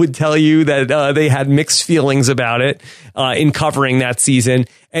fans would tell you that they had mixed feelings about it in covering that season.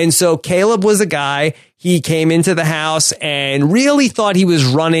 And so Caleb was a guy, he came into the house and really thought he was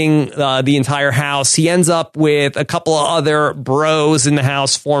running the entire house. He ends up with a couple of other bros in the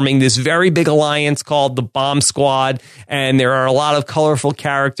house forming this very big alliance called the Bomb Squad. And there are a lot of colorful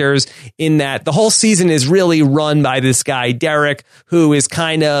characters in that. The whole season is really run by this guy, Derek, who is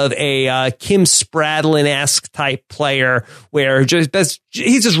kind of a Kim Spradlin-esque type player where he's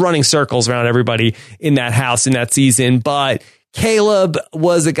just running circles around everybody in that house in that season. But Caleb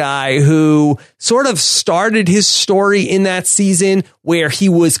was a guy who sort of started his story in that season where he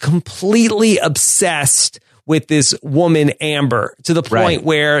was completely obsessed with this woman, Amber, to the point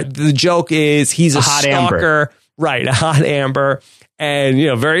where the joke is he's a hot stalker, Amber. Right? A hot Amber, and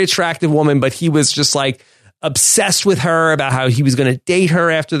very attractive woman, but he was just like obsessed with her about how he was going to date her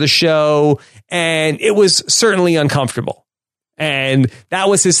after the show, and it was certainly uncomfortable. And that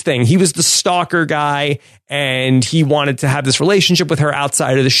was his thing. He was the stalker guy, and he wanted to have this relationship with her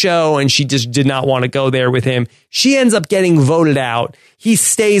outside of the show, and she just did not want to go there with him. She ends up getting voted out. He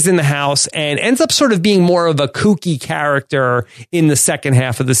stays in the house and ends up sort of being more of a kooky character in the second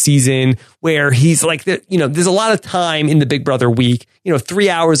half of the season, where he's like, there's a lot of time in the Big Brother week, 3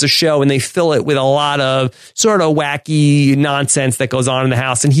 hours a show, and they fill it with a lot of sort of wacky nonsense that goes on in the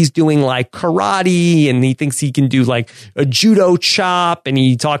house. And he's doing like karate, and he thinks he can do like a judo chop. And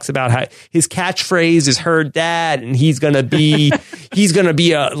he talks about how his catchphrase is "her dad," and he's going to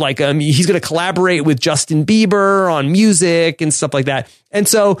collaborate with Justin Bieber on music and stuff like that. And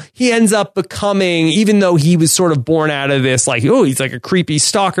so he ends up becoming, even though he was sort of born out of this, like, he's like a creepy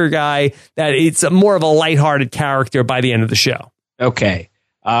stalker guy, that it's more of a lighthearted character by the end of the show. Okay.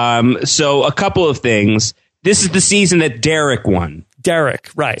 So a couple of things. This is the season that Derek won. Derek,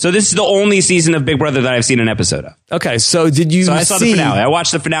 right. So this is the only season of Big Brother that I've seen an episode of. Okay, so did you I saw the finale. I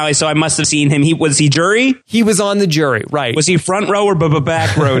watched the finale, so I must have seen him. Was he jury? He was on the jury, right. Was he front row or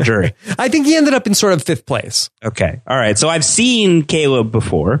back row jury? I think he ended up in sort of fifth place. Okay, all right. So I've seen Caleb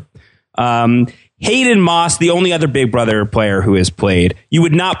before. Hayden Moss, the only other Big Brother player who has played. You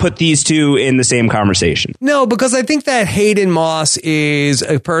would not put these two in the same conversation. No, because I think that Hayden Moss is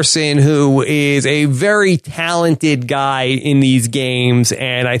a person who is a very talented guy in these games.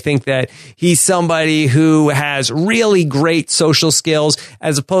 And I think that he's somebody who has really great social skills,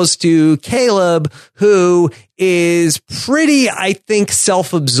 as opposed to Caleb, who is pretty, I think,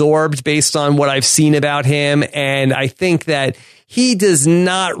 self-absorbed based on what I've seen about him. And I think that he does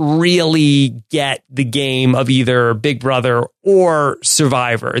not really get the game of either Big Brother or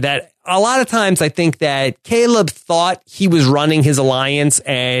Survivor. That a lot of times I think that Caleb thought he was running his alliance,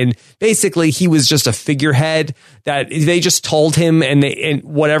 and basically he was just a figurehead, that they just told him and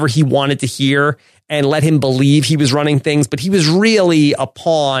whatever he wanted to hear and let him believe he was running things. But he was really a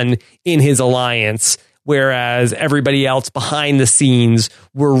pawn in his alliance, whereas everybody else behind the scenes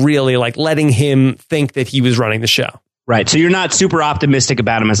were really like letting him think that he was running the show. Right. So you're not super optimistic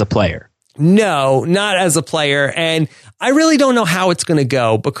about him as a player. No, not as a player. And I really don't know how it's going to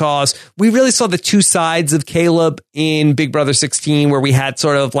go, because we really saw the two sides of Caleb in Big Brother 16, where we had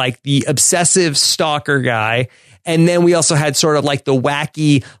sort of like the obsessive stalker guy. And then we also had sort of like the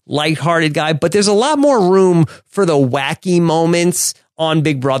wacky, lighthearted guy. But there's a lot more room for the wacky moments on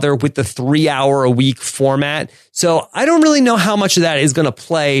Big Brother with the 3 hour a week format. So I don't really know how much of that is going to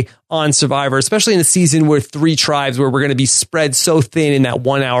play on Survivor, especially in a season where 3 tribes, where we're going to be spread so thin in that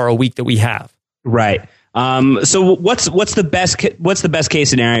 1 hour a week that we have. Right. So what's the best case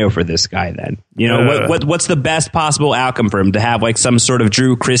scenario for this guy then? What's the best possible outcome for him? To have like some sort of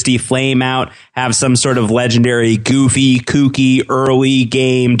Drew Christie flame out, have some sort of legendary, goofy, kooky, early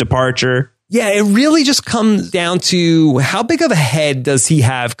game departure? Yeah, it really just comes down to how big of a head does he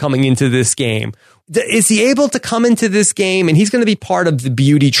have coming into this game? Is he able to come into this game and he's going to be part of the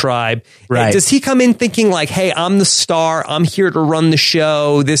beauty tribe? Right. Does he come in thinking like, hey, I'm the star. I'm here to run the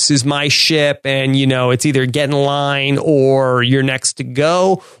show. This is my ship. And, it's either get in line or you're next to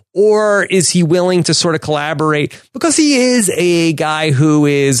go. Or is he willing to sort of collaborate because he is a guy who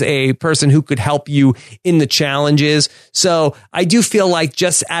is a person who could help you in the challenges? So I do feel like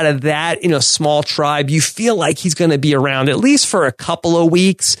just out of that, in a small tribe, you feel like he's going to be around at least for a couple of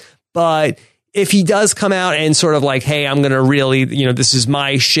weeks. But if he does come out and sort of like, hey, I'm going to really, this is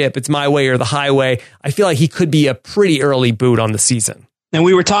my ship, it's my way or the highway, I feel like he could be a pretty early boot on the season. And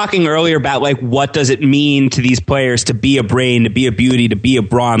we were talking earlier about like, what does it mean to these players to be a Brain, to be a Beauty, to be a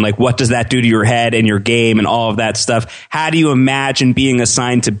Brawn? Like, what does that do to your head and your game and all of that stuff? How do you imagine being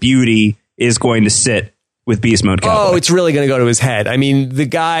assigned to Beauty is going to sit with Beast Mode Cowboy? Oh, it's really going to go to his head. I mean, the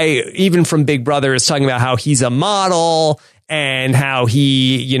guy, even from Big Brother, is talking about how he's a model and how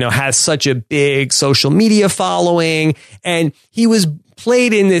he, has such a big social media following. And he was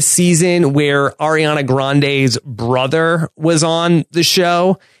played in this season where Ariana Grande's brother was on the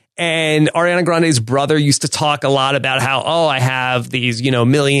show. And Ariana Grande's brother used to talk a lot about how, I have these,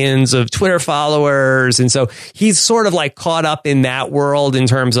 millions of Twitter followers. And so he's sort of like caught up in that world in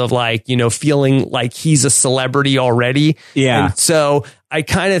terms of like, feeling like he's a celebrity already. Yeah. And so I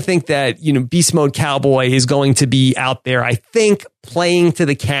kind of think that, Beast Mode Cowboy is going to be out there, I think, playing to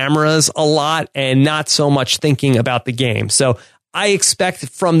the cameras a lot and not so much thinking about the game. So I expect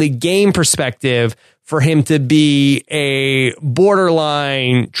from the game perspective for him to be a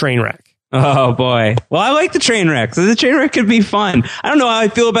borderline train wreck. Oh, boy. Well, I like the train wreck. So the train wreck could be fun. I don't know how I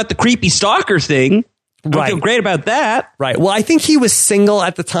feel about the creepy stalker thing. I feel great about that. Right. Well, I think he was single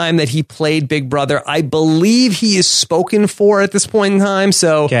at the time that he played Big Brother. I believe he is spoken for at this point in time.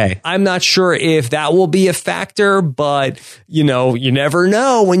 So I'm not sure if that will be a factor, but you never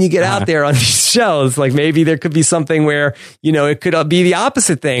know when you get out there on these shows. Like maybe there could be something where, it could be the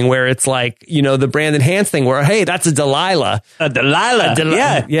opposite thing where it's like, the Brandon Hans thing where, hey, that's a Delilah.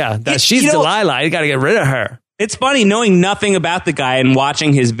 Yeah. She's Delilah. I got to get rid of her. It's funny knowing nothing about the guy and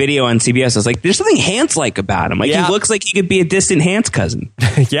watching his video on CBS. I was like, there's something Hans-like about him. Like he looks like he could be a distant Hans cousin.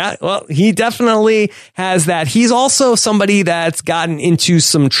 Yeah, well, he definitely has that. He's also somebody that's gotten into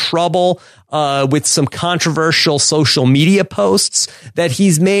some trouble with some controversial social media posts that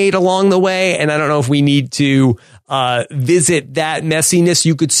he's made along the way. And I don't know if we need to visit that messiness.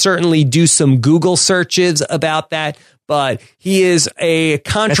 You could certainly do some Google searches about that. But he is a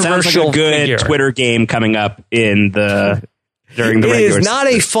controversial that sounds like a good figure. Twitter game coming up during the regular season. It is not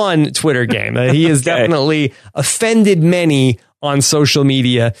a fun Twitter game. He has definitely offended many on social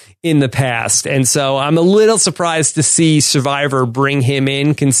media in the past. And so I'm a little surprised to see Survivor bring him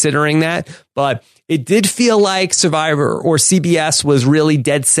in considering that. But it did feel like Survivor or CBS was really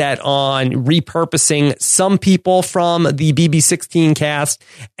dead set on repurposing some people from the BB16 cast,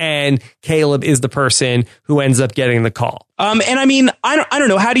 and Caleb is the person who ends up getting the call. And I mean, I don't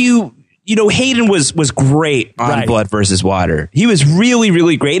know. How do you... Hayden was great on Blood versus Water. He was really,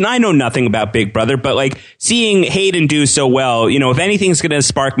 really great. And I know nothing about Big Brother, but like seeing Hayden do so well, if anything's going to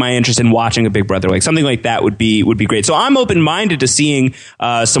spark my interest in watching a Big Brother, like something like that would be great. So I'm open-minded to seeing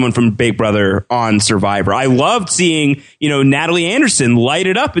someone from Big Brother on Survivor. I loved seeing, Natalie Anderson light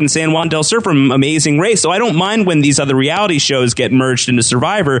it up in San Juan del Sur from Amazing Race. So I don't mind when these other reality shows get merged into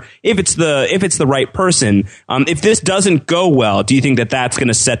Survivor if it's the right person. If this doesn't go well, do you think that that's going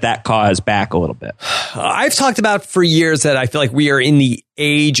to set that cause back a little bit? I've talked about for years that I feel like we are in the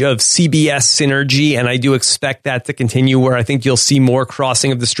age of CBS synergy, and I do expect that to continue where I think you'll see more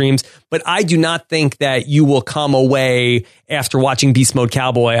crossing of the streams. But I do not think that you will come away after watching Beast Mode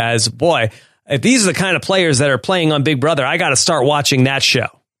Cowboy as, boy, if these are the kind of players that are playing on Big Brother, I got to start watching that show.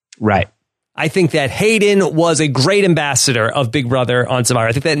 Right. I think that Hayden was a great ambassador of Big Brother on Survivor.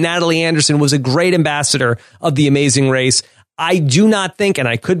 I think that Natalie Anderson was a great ambassador of The Amazing Race. I do not think, and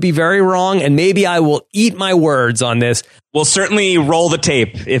I could be very wrong, and maybe I will eat my words on this. We'll certainly roll the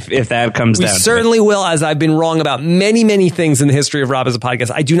tape if that comes down. We certainly will, as I've been wrong about many, many things in the history of Rob as a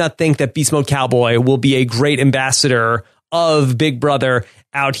podcast. I do not think that Beast Mode Cowboy will be a great ambassador of Big Brother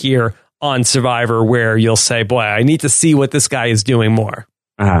out here on Survivor, where you'll say, boy, I need to see what this guy is doing more.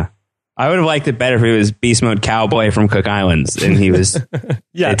 I would have liked it better if he was Beast Mode Cowboy from Cook Islands and he was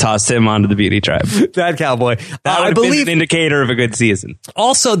they tossed him onto the beauty tribe. That cowboy. That would have been an indicator of a good season.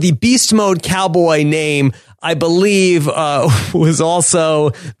 Also, the Beast Mode Cowboy name, I believe, was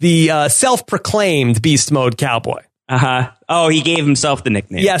also the self-proclaimed Beast Mode Cowboy. Oh, he gave himself the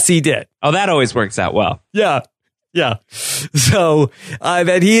nickname. Yes, he did. Oh, that always works out well. Yeah. Yeah. So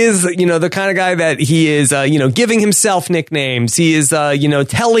that he is, the kind of guy that he is, giving himself nicknames. He is,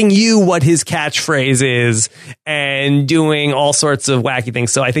 telling you what his catchphrase is and doing all sorts of wacky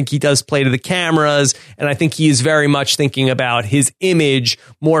things. So I think he does play to the cameras, and I think he is very much thinking about his image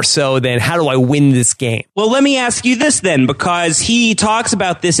more so than how do I win this game? Well, let me ask you this then, because he talks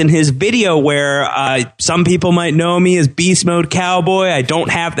about this in his video where some people might know me as Beast Mode Cowboy. I don't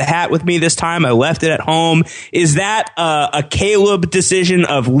have the hat with me this time. I left it at home. Is that a Caleb decision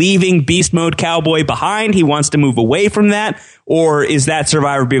of leaving Beast Mode Cowboy behind? He wants to move away from that? Or is that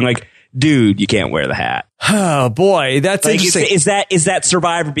Survivor being like, dude, you can't wear the hat? Oh, boy, that's like, interesting. Is that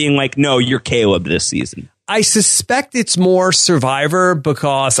Survivor being like, no, you're Caleb this season? I suspect it's more Survivor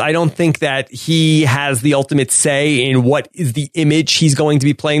because I don't think that he has the ultimate say in what is the image he's going to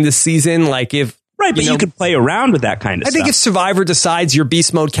be playing this season. Like if Right, but you could play around with that kind of stuff. I think if Survivor decides you're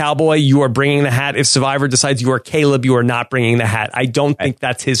Beast Mode Cowboy, you are bringing the hat. If Survivor decides you are Caleb, you are not bringing the hat. I don't think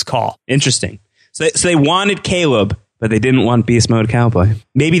that's his call. Interesting. So they wanted Caleb, but they didn't want Beast Mode Cowboy.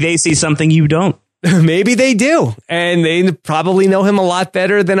 Maybe they see something you don't. Maybe they do. And they probably know him a lot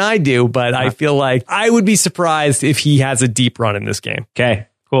better than I do. But I feel like I would be surprised if he has a deep run in this game. Okay.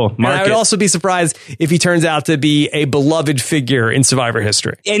 Cool. And I would also be surprised if he turns out to be a beloved figure in Survivor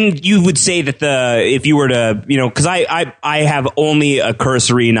history. And you would say that if you were to, because I have only a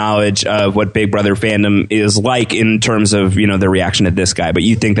cursory knowledge of what Big Brother fandom is like in terms of, the reaction to this guy, but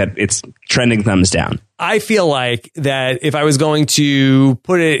you think that it's trending thumbs down. I feel like that if I was going to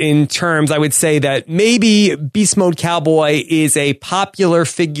put it in terms, I would say that maybe Beast Mode Cowboy is a popular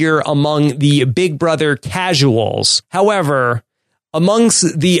figure among the Big Brother casuals. However,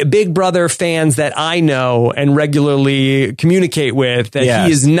 amongst the Big Brother fans that I know and regularly communicate with, that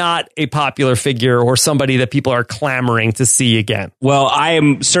he is not a popular figure or somebody that people are clamoring to see again. Well, I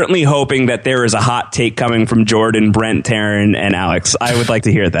am certainly hoping that there is a hot take coming from Jordan, Brent, Taryn, and Alex. I would like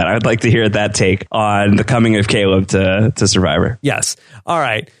to hear that. I would like to hear that take on the coming of Caleb to Survivor. Yes. All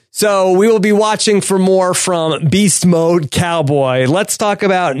right. So we will be watching for more from Beast Mode Cowboy. Let's talk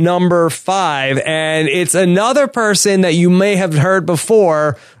about number 5. And it's another person that you may have heard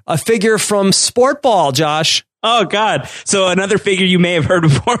before, a figure from Sport Ball, Josh. Oh, God. So another figure you may have heard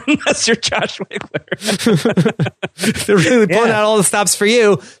before, unless you're Josh Wiggler. They're really pulling out all the stops for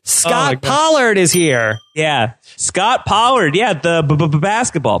you. Scott Pollard is here. Yeah. Scott Pollard. Yeah. The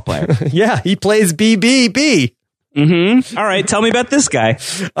basketball player. Yeah. He plays BBB. Mm-hmm. All right. Tell me about this guy.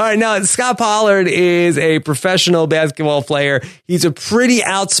 All right. Now, Scott Pollard is a professional basketball player. He's a pretty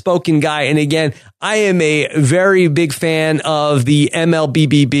outspoken guy. And again, I am a very big fan of the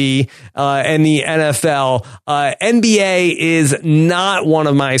MLBBB and the NFL. NBA is not one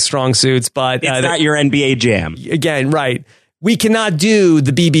of my strong suits, but it's not your NBA jam. Again, right. We cannot do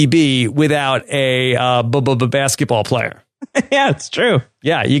the BBB without a basketball player. Yeah, it's true.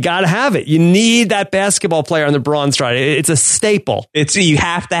 Yeah, you got to have it. You need that basketball player on the bronze stride. It's a staple. You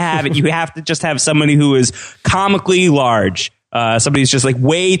have to have it. You have to just have somebody who is comically large. Somebody who's just like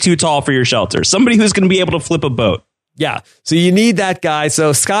way too tall for your shelter. Somebody who's going to be able to flip a boat. Yeah, so you need that guy.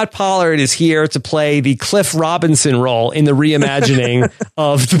 So Scott Pollard is here to play the Cliff Robinson role in the reimagining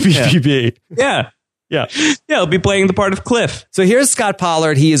of the BBB. Yeah. Yeah, he'll be playing the part of Cliff. So here's Scott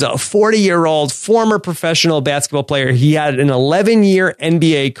Pollard. He is a 40-year-old former professional basketball player. He had an 11-year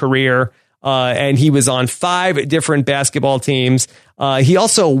NBA career, and he was on 5 different basketball teams. He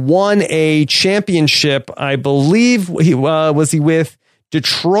also won a championship. I believe was he with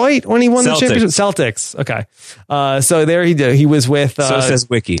Detroit when he won the championship? Celtics. Okay. So there he did. He was with... so says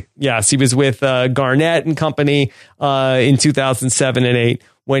Wiki. Yes, he was with Garnett and company in 2007 and 8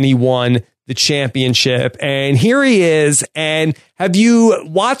 when he won the championship. And here he is. And have you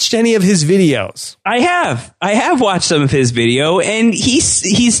watched any of his videos? I have watched some of his video, and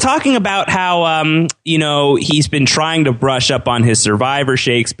he's talking about how he's been trying to brush up on his Survivor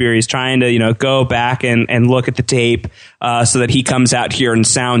Shakespeare. He's trying to go back and look at the tape so that he comes out here and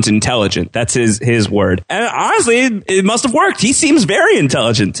sounds intelligent. That's his word. And honestly, it must have worked. He seems very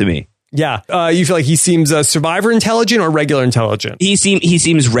intelligent to me. Yeah. You feel like he seems Survivor intelligent or regular intelligent? He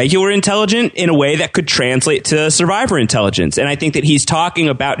seems regular intelligent in a way that could translate to Survivor intelligence. And I think that he's talking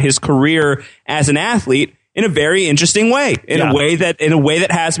about his career as an athlete in a very interesting way, in a way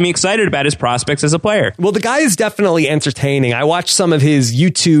that has me excited about his prospects as a player. Well, the guy is definitely entertaining. I watched some of his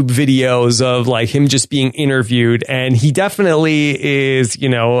YouTube videos of like him just being interviewed, and he definitely is,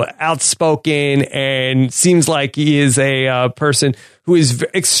 outspoken and seems like he is a person who is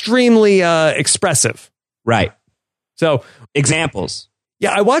extremely expressive. Right. So examples.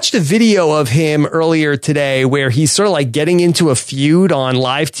 Yeah, I watched a video of him earlier today where he's sort of like getting into a feud on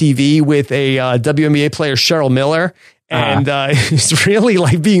live TV with a WNBA player, Cheryl Miller. And he's really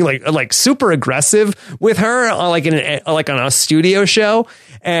like being like super aggressive with her on a studio show.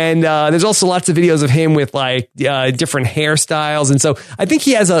 And there's also lots of videos of him with like different hairstyles. And so I think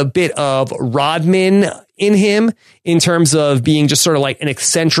he has a bit of Rodman in him in terms of being just sort of like an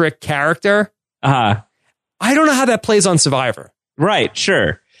eccentric character. I don't know how that plays on Survivor. Right.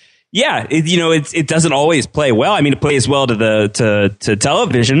 Sure. Yeah. It doesn't always play well. I mean, it plays well to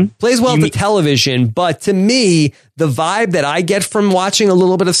television. Plays well to television. But to me, the vibe that I get from watching a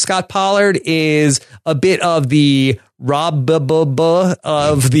little bit of Scott Pollard is a bit of the Rob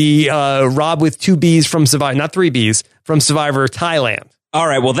with 2 B's from Survivor, not 3 B's from Survivor Thailand. All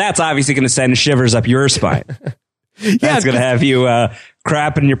right. Well, that's obviously going to send shivers up your spine. That's going to have you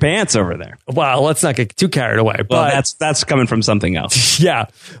crapping your pants over there. Well, let's not get too carried away. Well, that's coming from something else. Yeah.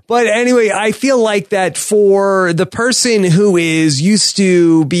 But anyway, I feel like that for the person who is used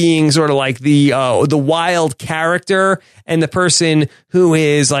to being sort of like the wild character and the person who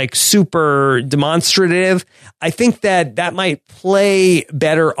is like super demonstrative, I think that might play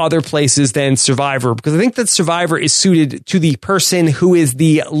better other places than Survivor, because I think that Survivor is suited to the person who is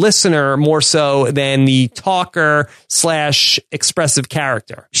the listener more so than the talker / expressive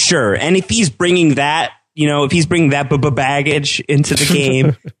character. Sure. And if he's bringing that, baggage into the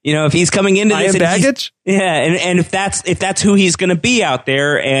game, if he's coming into this baggage. And if that's who he's going to be out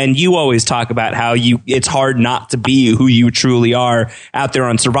there, and you always talk about how it's hard not to be who you truly are out there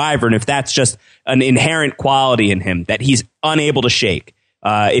on Survivor. And if that's just an inherent quality in him that he's unable to shake,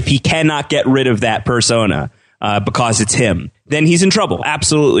 if he cannot get rid of that persona, because it's him, then he's in trouble.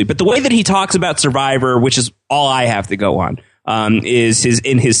 Absolutely. But the way that he talks about Survivor, which is all I have to go on, is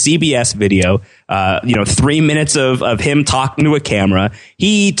in his CBS video, 3 minutes of him talking to a camera.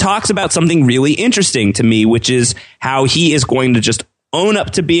 He talks about something really interesting to me, which is how he is going to just own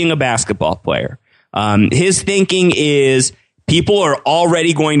up to being a basketball player. His thinking is, people are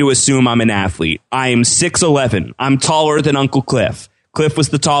already going to assume I'm an athlete. I am 6'11". I'm taller than Uncle Cliff. Cliff was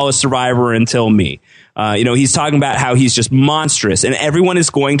the tallest survivor until me. He's talking about how he's just monstrous, and everyone is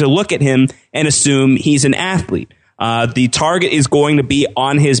going to look at him and assume he's an athlete. The target is going to be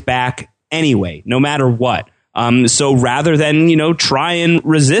on his back anyway, no matter what. So rather than, try and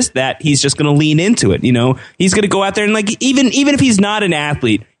resist that, he's just going to lean into it. He's going to go out there and even if he's not an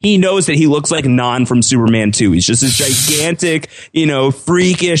athlete, he knows that he looks like Non from Superman 2. He's just this gigantic,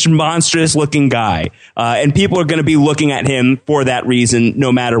 freakish, monstrous looking guy. And people are going to be looking at him for that reason,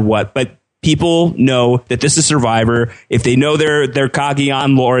 no matter what. But people know that this is Survivor. If they know their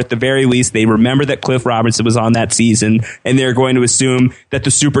Kaoh lore, at the very least, they remember that Cliff Robinson was on that season, and they're going to assume that the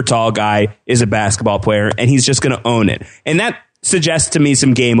super tall guy is a basketball player, and he's just going to own it. And that suggests to me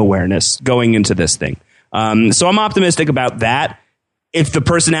some game awareness going into this thing. So I'm optimistic about that. If the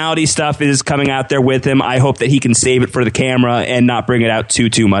personality stuff is coming out there with him, I hope that he can save it for the camera and not bring it out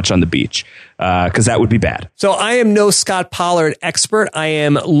too much on the beach, because that would be bad. So I am no Scott Pollard expert. I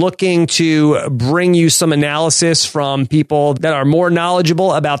am looking to bring you some analysis from people that are more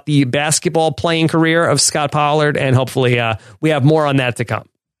knowledgeable about the basketball playing career of Scott Pollard, and hopefully we have more on that to come.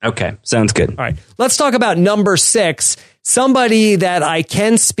 Okay, sounds good. All right, let's talk about number 6. Somebody that I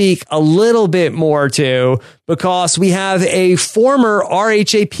can speak a little bit more to, because we have a former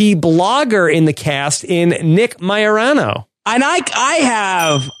RHAP blogger in the cast in Nick Majorano. And I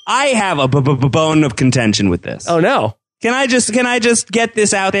have a bone of contention with this. Oh no. Can I just get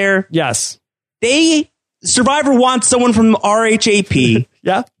this out there? Yes. Survivor wants someone from RHAP.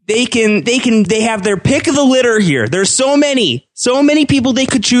 Yeah. They have their pick of the litter here. There's so many people they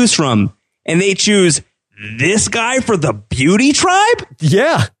could choose from, and they choose this guy for the beauty tribe?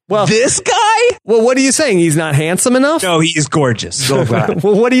 Yeah. Well, this guy? Well, what are you saying? He's not handsome enough? No, he's gorgeous. So glad.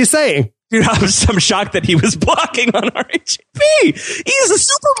 Well, what are you saying? Dude, I'm shocked that he was blocking on RHAP. He's a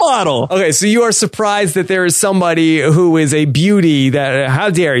supermodel. Okay, so you are surprised that there is somebody who is a beauty that... How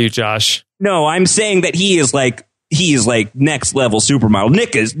dare you, Josh? No, I'm saying that he is like next level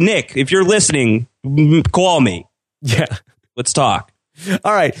supermodel. Nick, if you're listening, call me. Yeah. Let's talk.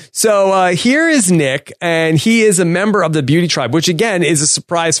 All right. So here is Nick, and he is a member of the Beauty Tribe, which, again, is a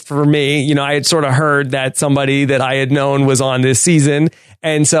surprise for me. I had sort of heard that somebody that I had known was on this season.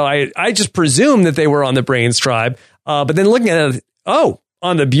 And so I just presumed that they were on the Brains Tribe. But then looking at it,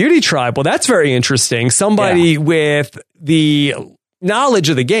 on the Beauty Tribe. Well, that's very interesting. Somebody with the knowledge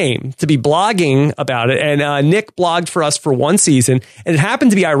of the game to be blogging about it. And Nick blogged for us for one season. And it happened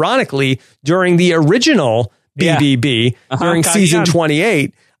to be, ironically, during the original BBB during season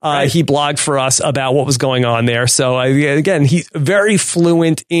 28. He blogged for us about what was going on there. So again, he's very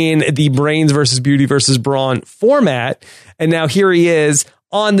fluent in the brains versus beauty versus brawn format. And now here he is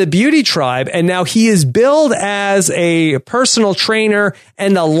on the Beauty Tribe. And now he is billed as a personal trainer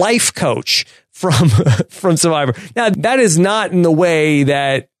and a life coach from Survivor. Now, that is not in the way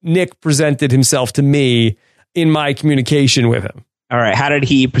that Nick presented himself to me in my communication with him. All right. How did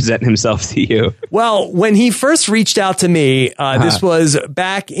he present himself to you? Well, when he first reached out to me, this was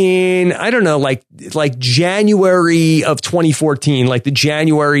back in, I don't know, like January of 2014, like the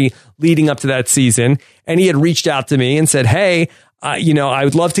January leading up to that season. And he had reached out to me and said, hey, I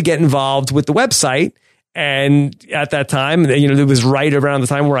would love to get involved with the website. And at that time, it was right around the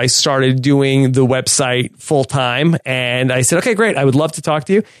time where I started doing the website full time. And I said, okay, great. I would love to talk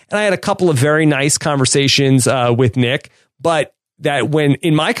to you. And I had a couple of very nice conversations with Nick, but that when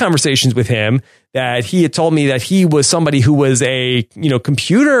in my conversations with him, that he had told me that he was somebody who was a,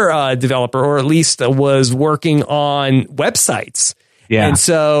 computer developer, or at least was working on websites. Yeah. And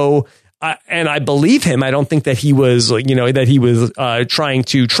so, and I believe him. I don't think that he was, trying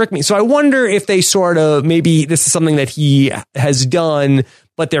to trick me. So I wonder if they sort of, maybe this is something that he has done,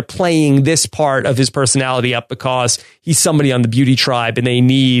 but they're playing this part of his personality up because he's somebody on the Beauty Tribe and they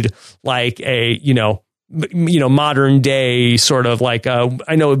need like a, modern day sort of like,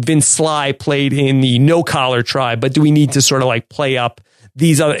 I know Vince Sly played in the No Collar Tribe, but do we need to sort of like play up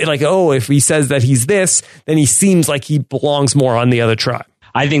these other, like, oh, if he says that he's this, then he seems like he belongs more on the other tribe.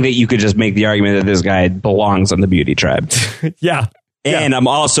 I think that you could just make the argument that this guy belongs on the Beauty Tribe. Yeah. And I'm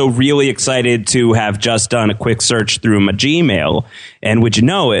also really excited to have just done a quick search through my Gmail. And would you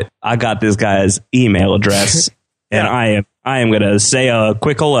know it, I got this guy's email address. And I am going to say a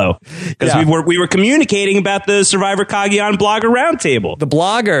quick hello. Because we were communicating about the Survivor Kaoh Blogger Roundtable. The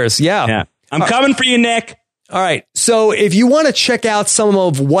bloggers, yeah. I'm coming for you, Nick. All right. So if you want to check out some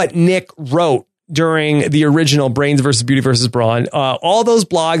of what Nick wrote during the original Brains versus Beauty versus Brawn, all those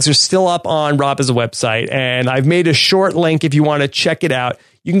blogs are still up on Rob Has a Website. And I've made a short link if you want to check it out.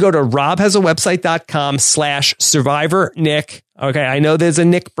 You can go to robhasawebsite.com/Survivor Nick. Okay, I know there's a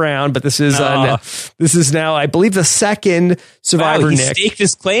Nick Brown, but this is now, I believe, the second Survivor Nick. He staked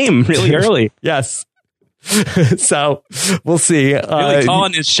his claim really early. Yes. So we'll see. Really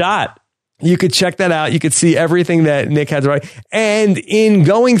calling his shot. You could check that out. You could see everything that Nick had to write. And in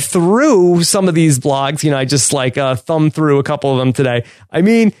going through some of these blogs, I just thumbed through a couple of them today. I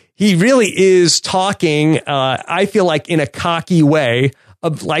mean, he really is talking, I feel like, in a cocky way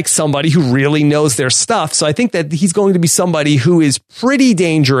of like somebody who really knows their stuff. So I think that he's going to be somebody who is pretty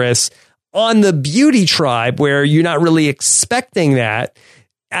dangerous on the Beauty Tribe, where you're not really expecting that,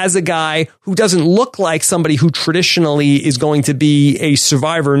 as a guy who doesn't look like somebody who traditionally is going to be a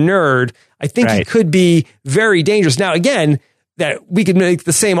Survivor nerd. I think he could be very dangerous. Now, again, that we could make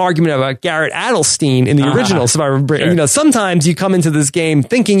the same argument about Garrett Adelstein in the original Survivor. Sure. Sometimes you come into this game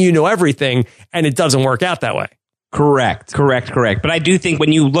thinking you know everything, and it doesn't work out that way. Correct. But I do think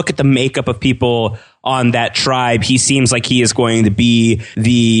when you look at the makeup of people on that tribe, he seems like he is going to be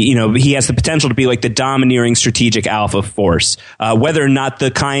he has the potential to be like the domineering strategic alpha force. Whether or not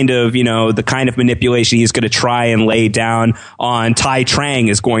the kind of manipulation he's going to try and lay down on Tai Trang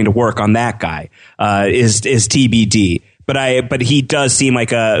is going to work on that guy is TBD. But he does seem like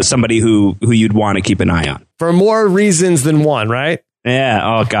somebody who you'd want to keep an eye on for more reasons than one, right? Yeah.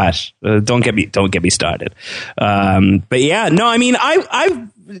 Oh gosh. Don't get me started. But yeah, no, I mean, I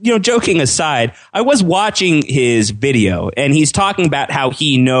joking aside, I was watching his video and he's talking about how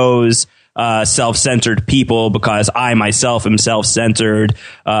he knows self-centered people because I myself am self-centered,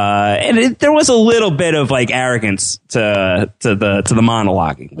 and there was a little bit of like arrogance to the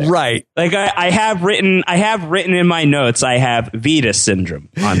monologuing there. Right. Like I have written in my notes, I have Vetus syndrome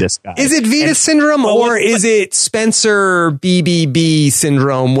on this guy. Is it Vetus syndrome or is it Spencer BBB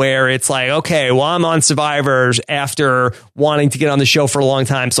syndrome, where it's like, okay, well, I'm on Survivor after wanting to get on the show for a long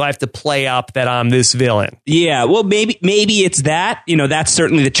time, so I have to play up that I'm this villain. Yeah, well, maybe it's that. That's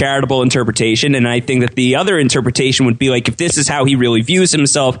certainly the charitable interpretation, and I think that the other interpretation would be like, if this is how he really views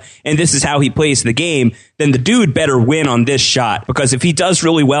himself and this is how he plays the game, then the dude better win on this shot, because if he does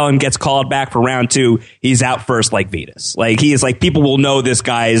really well and gets called back for round 2, he's out first like Vetus. Like, he is like, people will know this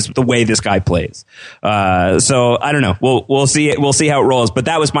guy is the way this guy plays. So I don't know. We'll see it. We'll see how it rolls. But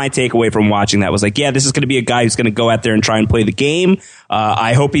that was my takeaway from watching that, was like, yeah, this is going to be a guy who's going to go out there and try and play the game.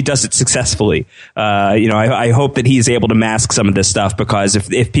 I hope he does it successfully. I hope that he's able to mask some of this stuff, because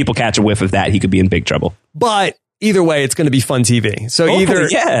if people catch a whiff of that, he could be in big trouble. But either way, it's going to be fun TV. So either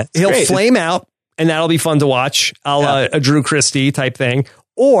he'll flame out, and that'll be fun to watch, a la a Drew Christie type thing,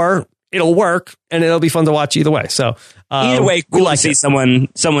 or it'll work and it'll be fun to watch either way. So either way, cool to see someone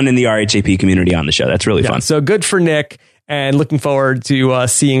in the RHAP community on the show. That's really fun. So good for Nick. And looking forward to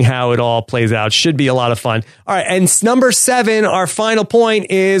seeing how it all plays out. Should be a lot of fun. All right. And number 7, our final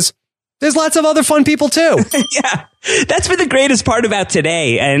point is there's lots of other fun people too. Yeah. That's been the greatest part about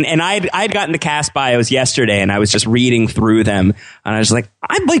today. And I'd gotten the cast bios yesterday and I was just reading through them. And I was like,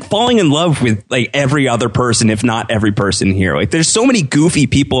 I'm like falling in love with like every other person, if not every person here. Like there's so many goofy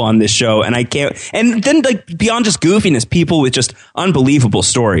people on this show and I can't. And then like beyond just goofiness, people with just unbelievable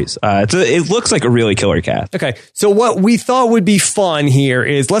stories. It looks like a really killer cast. Okay. So what we thought would be fun here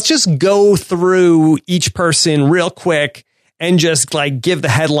is let's just go through each person real quick and just like give the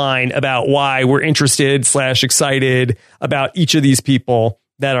headline about why we're interested / excited about each of these people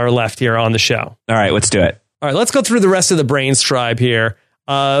that are left here on the show. All right, let's do it. All right, let's go through the rest of the Brains Tribe here.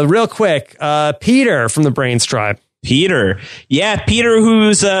 Real quick, Peter from the Brains Tribe. Peter. Yeah, Peter,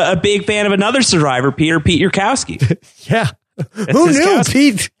 who's a big fan of another survivor, Pete Yurkowski. Yeah. Who knew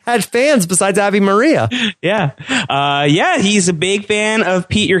Pete had fans besides Abby Maria? Yeah. He's a big fan of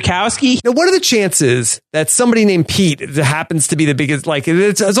Pete Yurkowski. Now, what are the chances that somebody named Pete happens to be the biggest, like,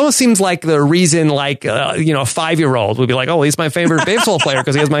 it almost seems like the reason, like, a 5-year-old would be like, oh, he's my favorite baseball player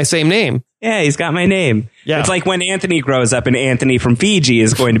because he has my same name. Yeah, he's got my name. Yeah. It's like when Anthony grows up and Anthony from Fiji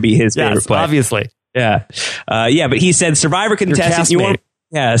is going to be his favorite player. Obviously. Yeah. But he said, Survivor contestant,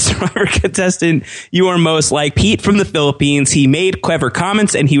 Survivor contestant, you are most like Pete from the Philippines. He made clever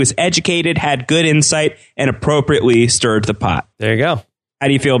comments and he was educated, had good insight, and appropriately stirred the pot. There you go. How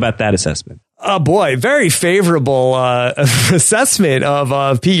do you feel about that assessment? Oh, boy. Very favorable assessment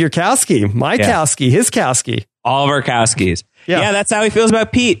of Pete Yurkowski. Kowski, his Kowski. All of our Kowskis. Yeah, that's how he feels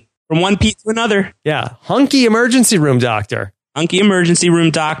about Pete. From one Pete to another. Yeah. Hunky emergency room doctor. Hunky emergency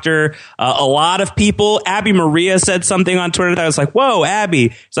room doctor. A lot of people. Abby Maria said something on Twitter that I was like, whoa, Abby.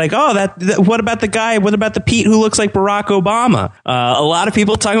 It's like, oh, what about the guy? What about the Pete who looks like Barack Obama? A lot of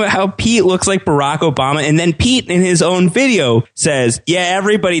people talking about how Pete looks like Barack Obama. And then Pete in his own video says, yeah,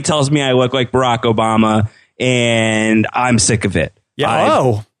 everybody tells me I look like Barack Obama and I'm sick of it.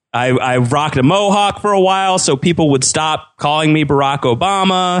 Yeah. I rocked a mohawk for a while so people would stop calling me Barack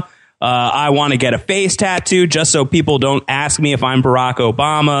Obama. I want to get a face tattoo just so people don't ask me if I'm Barack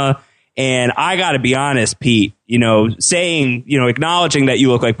Obama. And I got to be honest, Pete, acknowledging that you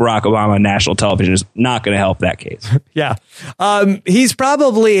look like Barack Obama on national television is not going to help that case. Yeah. He's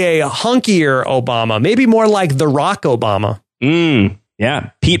probably a hunkier Obama, maybe more like the Rock Obama. Yeah.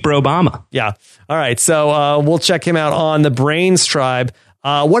 Pete Bro Obama. Yeah. All right. So we'll check him out on the Brains Tribe.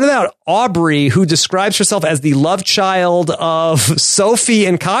 What about Aubrey, who describes herself as the love child of Sophie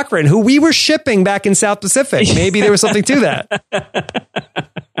and Cochran, who we were shipping back in South Pacific? Maybe there was something to that.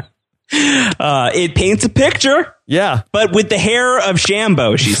 It paints a picture. Yeah. But with the hair of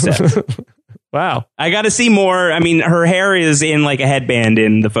Shambo, she said. Wow. I got to see more. I mean, her hair is in like a headband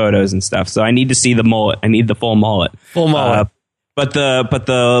in the photos and stuff. So I need to see the mullet. I need the full mullet. Full mullet. But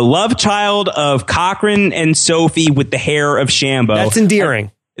the love child of Cochran and Sophie with the hair of Shambo. That's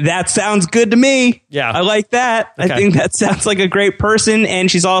endearing. That sounds good to me. Yeah. I like that. Okay. I think that sounds like a great person.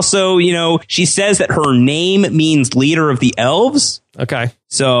 And she's also, she says that her name means leader of the elves. Okay.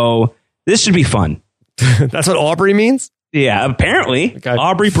 So this should be fun. That's what Aubrey means? Yeah, apparently. Okay.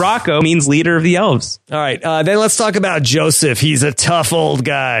 Aubrey Bracco means leader of the elves. All right. Then let's talk about Joseph. He's a tough old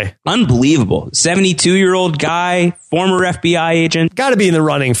guy. Unbelievable. 72-year-old guy, former FBI agent. Got to be in the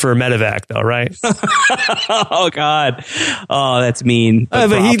running for medevac, though, right? Oh, God. Oh, that's mean.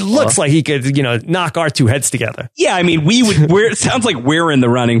 But he looks like he could, knock our two heads together. Yeah, I mean, it sounds like we're in the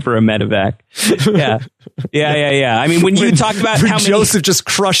running for a medevac. Yeah. Yeah. I mean, when you talked about how many... Joseph just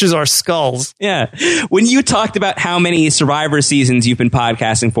crushes our skulls. Yeah. When you talked about how many Survivor seasons you've been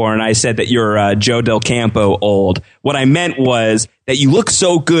podcasting for, and I said that you're Joe Del Campo old, what I meant was that you look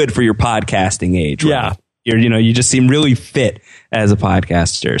so good for your podcasting age. Right? Yeah. You just seem really fit as a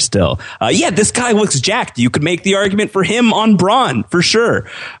podcaster still. This guy looks jacked. You could make the argument for him on Braun for sure.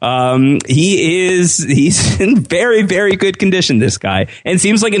 He's in very, very good condition, this guy, and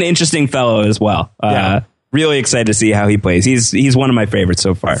seems like an interesting fellow as well. Really excited to see how he plays. He's one of my favorites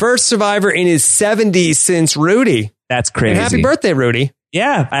so far. First Survivor in his 70s since Rudy. That's crazy. And happy birthday, Rudy.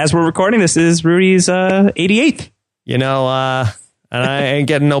 Yeah. As we're recording, this is Rudy's 88th. And I ain't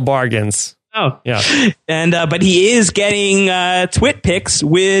getting no bargains. Oh, yeah. And but he is getting twit pics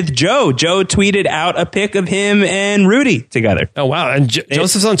with Joe. Joe tweeted out a pic of him and Rudy together. Oh, wow. And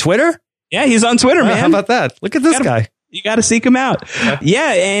Joseph's on Twitter? Yeah, he's on Twitter, man. How about that? Look at this guy. You got to seek him out.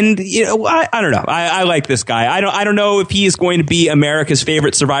 Yeah, and I don't know. I like this guy. I don't know if he is going to be America's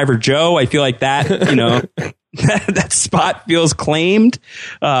favorite Survivor Joe. I feel like that, that spot feels claimed.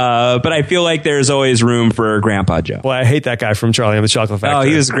 But I feel like there's always room for Grandpa Joe. Well, I hate that guy from Charlie and the Chocolate Factory. Oh,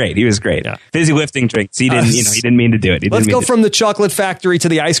 he was great. Yeah. Fizzy lifting drinks. He didn't mean to do it. Let's go from the Chocolate Factory to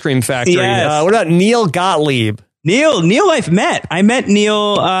the Ice Cream Factory. Yes. What about Neil Gottlieb? Neil, I met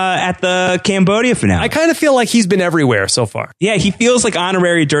Neil at the Cambodia finale. I kind of feel like he's been everywhere so far. Yeah, he feels like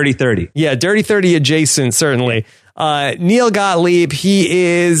honorary Dirty 30. Yeah, Dirty 30 adjacent, certainly. Neil Gottlieb,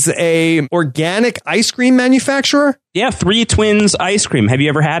 he is a organic ice cream manufacturer. Yeah, Three Twins ice cream. Have you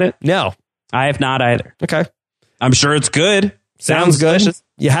ever had it? No. I have not either. Okay. I'm sure it's good. Sounds good. Delicious.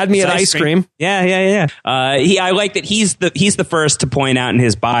 You had me at ice cream. Yeah. I like that he's the first to point out in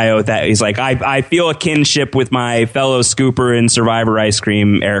his bio that he's like, I feel a kinship with my fellow scooper in Survivor ice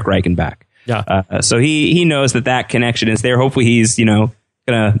cream, Eric Reichenbach. Yeah. So he knows that connection is there. Hopefully he's,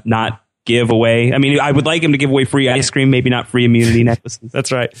 gonna not give away. I mean, I would like him to give away free ice cream, maybe not free immunity necklaces.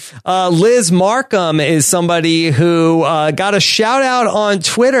 That's right. Liz Markham is somebody who got a shout out on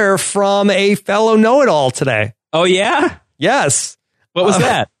Twitter from a fellow know-it-all today. Oh, yeah? Yes. What was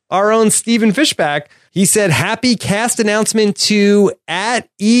that? Our own Stephen Fishback. He said, happy cast announcement to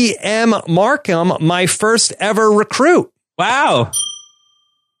 @EM Markham, my first ever recruit. Wow.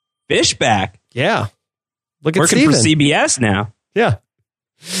 Fishback. Yeah. Look at working Steven. for CBS now. Yeah.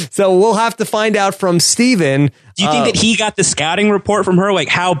 So we'll have to find out from Steven. Do you think that he got the scouting report from her? Like,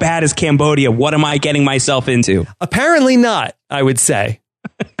 how bad is Cambodia? What am I getting myself into? Apparently not, I would say,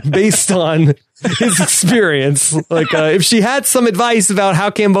 based on his experience. Like, if she had some advice about how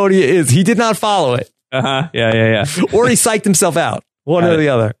Cambodia is, he did not follow it. Uh-huh. Yeah. Or he psyched himself out. One or the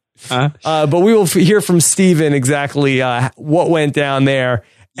other. But we will hear from Steven exactly what went down there.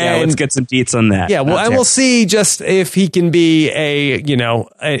 Yeah, let's get some deets on that. Yeah, well, and we'll see just if he can be an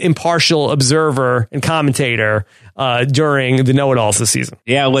impartial observer and commentator during the know-it-alls this season.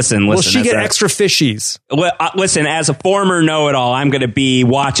 Yeah, listen. Will she get extra fishies? Well, listen, as a former know-it-all, I'm going to be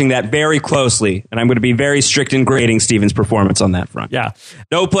watching that very closely, and I'm going to be very strict in grading Steven's performance on that front. Yeah.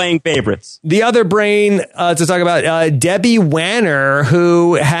 No playing favorites. The other brain to talk about, Debbie Wanner,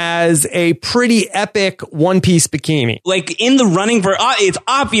 who has a pretty epic one-piece bikini. Like, in the running for, it's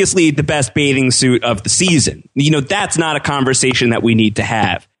obviously the best bathing suit of the season. That's not a conversation that we need to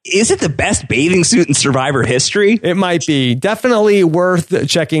have. Is it the best bathing suit in Survivor history? It might be. Definitely worth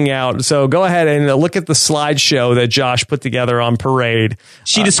checking out. So go ahead and look at the slideshow that Josh put together on Parade.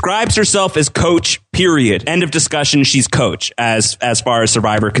 She describes herself as coach, period. End of discussion. She's coach as far as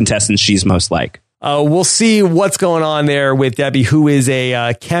Survivor contestants she's most like. We'll see what's going on there with Debbie, who is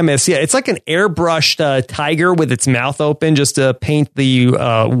a chemist. Yeah, it's like an airbrushed tiger with its mouth open just to paint the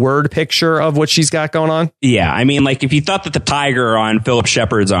word picture of what she's got going on. Yeah, I mean, like if you thought that the tiger on Philip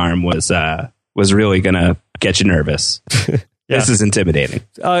Shepard's arm was really going to get you nervous. Yeah. This is intimidating.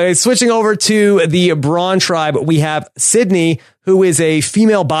 Switching over to the Braun tribe, we have Sydney, who is a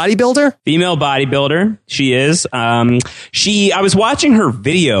female bodybuilder. She is. I was watching her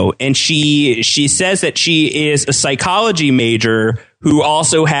video, and she says that she is a psychology major who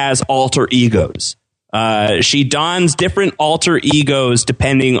also has alter egos. She dons different alter egos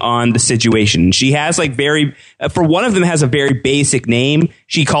depending on the situation. She has for one of them has a very basic name.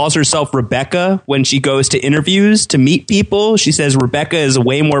 She calls herself Rebecca when she goes to interviews to meet people. She says Rebecca is a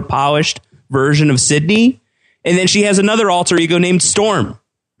way more polished version of Sydney. And then she has another alter ego named Storm,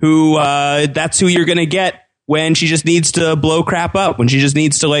 who that's who you're going to get when she just needs to blow crap up, when she just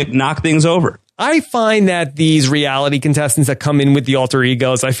needs to knock things over. I find that these reality contestants that come in with the alter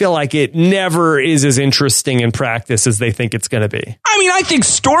egos, I feel like it never is as interesting in practice as they think it's going to be. I mean, I think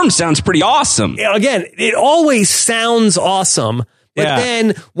Storm sounds pretty awesome. Again, it always sounds awesome. But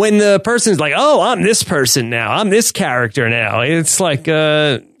then when the person's like, oh, I'm this person now, I'm this character now, it's like,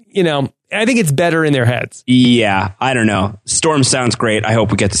 I think it's better in their heads. Yeah, I don't know. Storm sounds great. I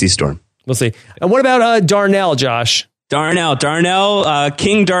hope we get to see Storm. We'll see. And what about Darnell, Josh? Darnell,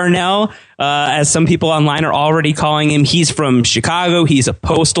 King Darnell, as some people online are already calling him. He's from Chicago. He's a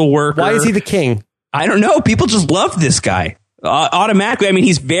postal worker. Why is he the king? I don't know. People just love this guy. Automatically. I mean,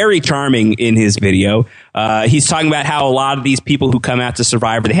 he's very charming in his video. He's talking about how a lot of these people who come out to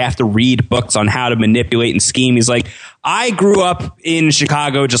Survivor, they have to read books on how to manipulate and scheme. He's like, I grew up in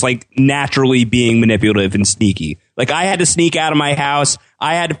Chicago just naturally being manipulative and sneaky. I had to sneak out of my house.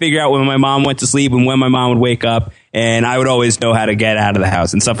 I had to figure out when my mom went to sleep and when my mom would wake up, and I would always know how to get out of the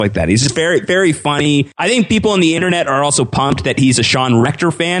house and stuff like that. He's just very, very funny. I think people on the internet are also pumped that he's a Sean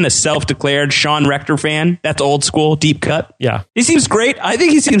Rector fan, a self-declared Sean Rector fan. That's old school, deep cut. Yeah. He seems great. I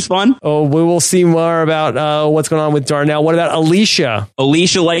think he seems fun. Oh, we will see more about what's going on with Darnell. What about Alicia?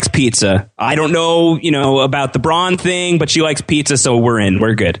 Alicia likes pizza. I don't know, about the Braun thing, but she likes pizza, so we're in.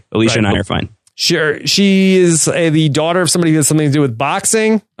 We're good. Alicia and I are fine. Sure. She is the daughter of somebody who has something to do with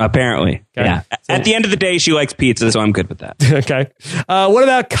boxing. Apparently. Okay. Yeah. So, at the end of the day, she likes pizza, so I'm good with that. Okay. What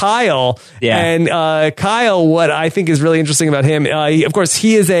about Kyle? Yeah. And Kyle, what I think is really interesting about him, of course,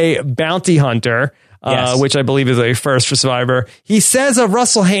 he is a bounty hunter. Yes. Which I believe is a first for Survivor. He says of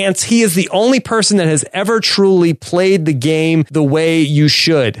Russell Hantz, he is the only person that has ever truly played the game the way you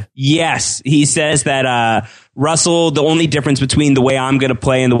should. Yes. He says that Russell, the only difference between the way I'm going to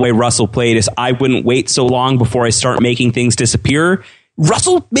play and the way Russell played is I wouldn't wait so long before I start making things disappear.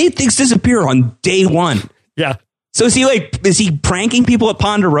 Russell made things disappear on day one. Yeah. So is he pranking people at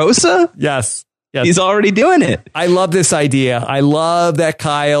Ponderosa? Yes. Yes. He's already doing it. I love this idea. I love that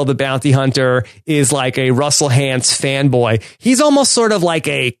Kyle, the bounty hunter, is like a Russell Hantz fanboy. He's almost sort of like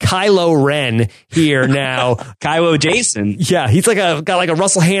a Kylo Ren here now. Kylo Jason. Yeah, he's got like a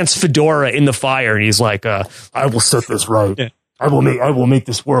Russell Hantz fedora in the fire, and he's like, "I will set this right. Yeah. I will make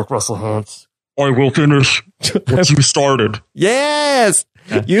this work, Russell Hantz. I will finish what you started." Yes.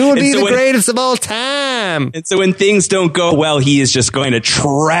 You will be the greatest of all time. And so when things don't go well, he is just going to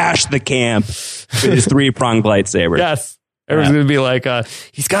trash the camp with his 3-pronged lightsaber. Yes. Everyone's going to be like,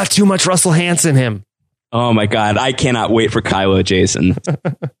 he's got too much Russell Hantz in him. Oh my God. I cannot wait for Kylo Jason.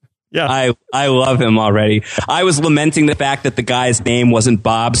 Yeah. I love him already. I was lamenting the fact that the guy's name wasn't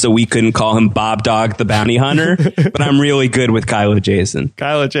Bob, so we couldn't call him Bob Dog the Bounty Hunter. But I'm really good with Kylo Jason.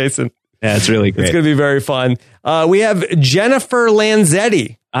 Kylo Jason. Yeah, it's really great. It's going to be very fun. We have Jennifer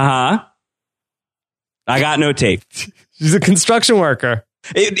Lanzetti. I got no take. She's a construction worker.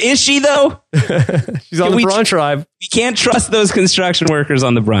 Is she, though? She's on the Braun Tribe. You can't trust those construction workers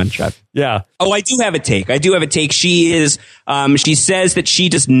on the Braun Tribe. Yeah. Oh, I do have a take. She is, she says that she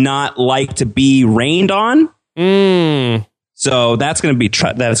does not like to be rained on. So that's going to be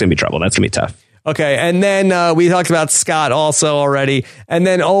trouble. That's going to be tough. Okay, and then we talked about Scott also already. And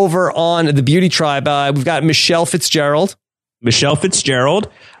then over on the Beauty Tribe, we've got Michelle Fitzgerald. Michelle Fitzgerald,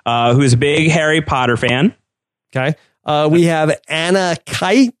 who's a big Harry Potter fan. Okay. We have Anna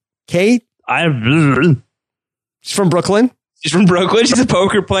Kate. She's from Brooklyn. She's a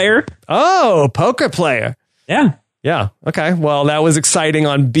poker player. Oh, poker player. Yeah. Yeah. Okay. Well, that was exciting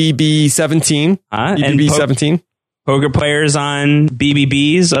on BB17. BBB17. Poker players on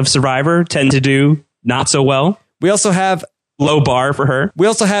BBBs of Survivor tend to do not so well. We also have low bar for her. We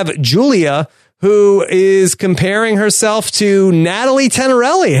also have Julia, who is comparing herself to Natalie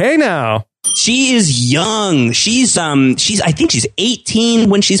Tenorelli. Hey now. She is young. I think she's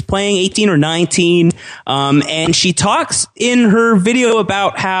 18 when she's playing, 18 or 19. And she talks in her video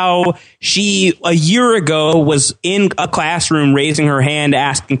about how she a year ago was in a classroom raising her hand,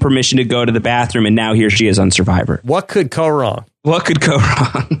 asking permission to go to the bathroom. And now here she is on Survivor. What could go wrong?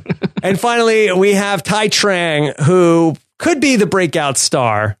 And finally, we have Tai Trang, who could be the breakout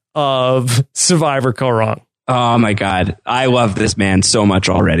star of Survivor Kaoh Rong. Oh my God. I love this man so much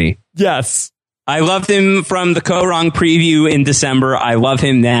already. Yes. I loved him from the Kaoh Rong preview in December. I love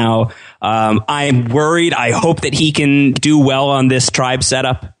him now. I'm worried. I hope that he can do well on this tribe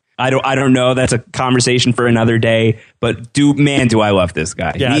setup. I don't know. That's a conversation for another day. But do I love this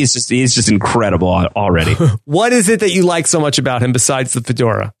guy. Yeah. He's just incredible already. What is it that you like so much about him besides the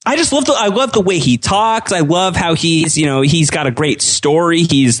fedora? I love the way he talks. I love how he's got a great story.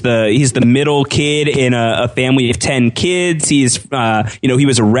 He's the middle kid in a family of 10 kids. He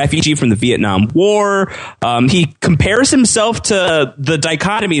was a refugee from the Vietnam War. He compares himself to, the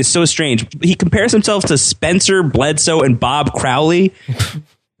dichotomy is so strange. He compares himself to Spencer Bledsoe and Bob Crowley.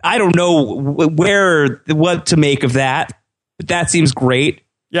 I don't know what to make of that, but that seems great.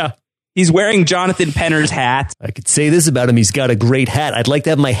 Yeah. He's wearing Jonathan Penner's hat. I could say this about him. He's got a great hat. I'd like to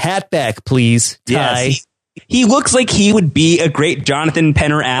have my hat back, please. Ty. Yes. He looks like he would be a great Jonathan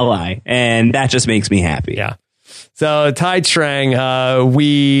Penner ally, and that just makes me happy. Yeah. So, Tai Trang,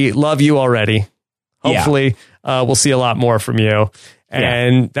 we love you already. Hopefully, we'll see a lot more from you.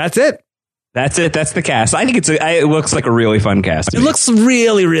 And that's it. That's it. That's the cast. I think it looks like a really fun cast. It looks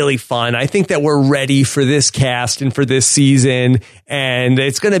really, really fun. I think that we're ready for this cast and for this season. And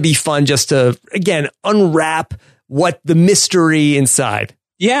it's going to be fun just to, again, unwrap what the mystery inside.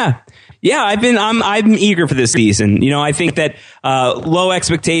 Yeah. Yeah, I'm eager for this season. I think that low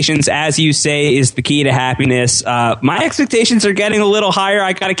expectations, as you say, is the key to happiness. My expectations are getting a little higher.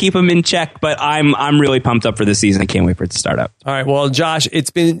 I got to keep them in check, but I'm really pumped up for this season. I can't wait for it to start up. All right, well, Josh, it's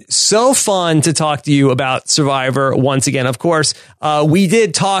been so fun to talk to you about Survivor once again. Of course, we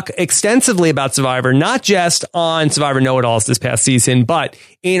did talk extensively about Survivor, not just on Survivor Know-It-Alls this past season, but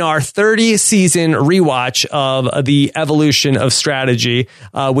in our 30 season rewatch of the evolution of strategy.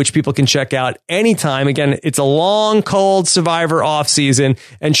 which people can check out anytime. Again, it's a long, cold Survivor off season.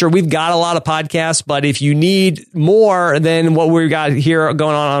 And sure, we've got a lot of podcasts, but if you need more than what we've got here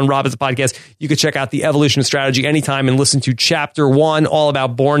going on Rob Has a Podcast, you could check out the Evolution of Strategy anytime and listen to Chapter 1, all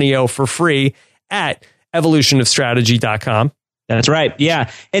about Borneo, for free at evolutionofstrategy.com. That's right.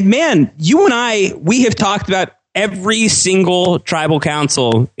 Yeah. And man, you and I, we have talked about every single tribal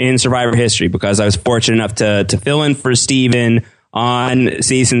council in Survivor history because I was fortunate enough to fill in for Steven on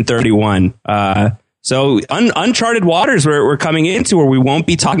season 31. So uncharted waters we're coming into where we won't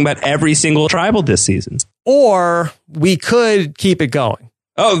be talking about every single tribal this season. Or we could keep it going.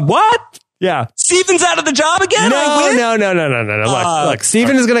 Oh, what? Yeah. Steven's out of the job again? No. Look,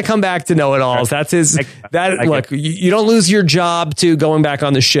 Steven is going to come back to know-it-alls. That's his... Look, you don't lose your job to going back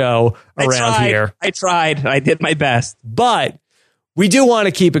on the show around here. I tried. I did my best. But we do want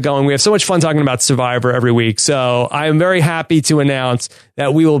to keep it going. We have so much fun talking about Survivor every week. So I am very happy to announce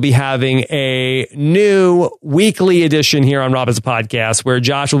that we will be having a new weekly edition here on Rob Has a Podcast, where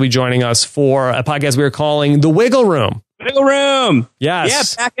Josh will be joining us for a podcast we are calling The Wiggle Room. Wiggle Room.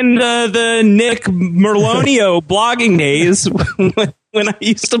 Yes. Yeah, back in the Nick Merlonio blogging days when I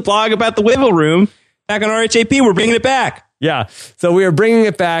used to blog about the Wiggle Room back on RHAP, we're bringing it back. Yeah. So we are bringing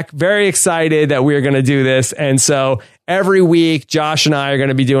it back. Very excited that we are going to do this. And so every week, Josh and I are going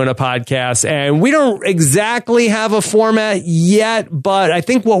to be doing a podcast, and we don't exactly have a format yet, but I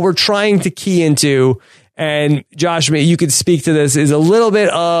think what we're trying to key into, and Josh, you could speak to this, is a little bit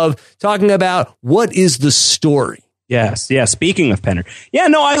of talking about what is the story. Yes. Yeah. Speaking of Penner. Yeah,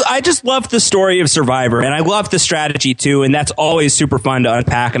 no, I just love the story of Survivor, and I love the strategy too. And that's always super fun to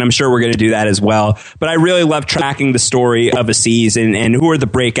unpack. And I'm sure we're going to do that as well. But I really love tracking the story of a season and who are the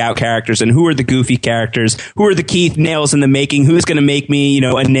breakout characters and who are the goofy characters, who are the key nails in the making, who's going to make me,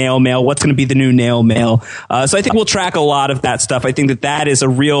 a nail male, what's going to be the new nail male. So I think we'll track a lot of that stuff. I think that is a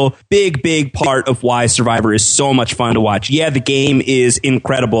real big part of why Survivor is so much fun to watch. Yeah, the game is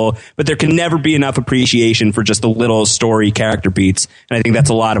incredible, but there can never be enough appreciation for just the little story character beats, and I think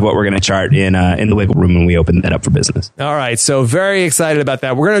that's a lot of what we're going to chart in the Wiggle Room when we open that up for business. All right, so very excited about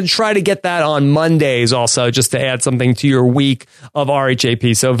that. We're going to try to get that on Mondays also, just to add something to your week of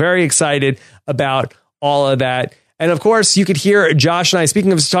RHAP. So very excited about all of that. And of course, you could hear Josh and I,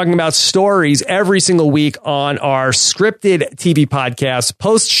 speaking of talking about stories, every single week on our scripted TV podcast,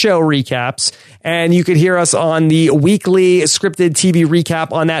 post-show recaps. And you could hear us on the weekly scripted TV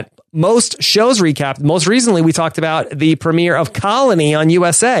recap on that most shows recap. Most recently, we talked about the premiere of Colony on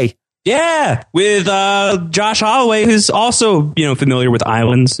USA. Yeah, with Josh Holloway, who's also familiar with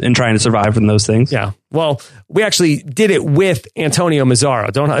islands and trying to survive from those things. Yeah, well, we actually did it with Antonio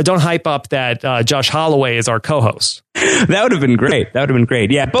Mazzaro. Don't hype up that Josh Holloway is our co-host. That would have been great.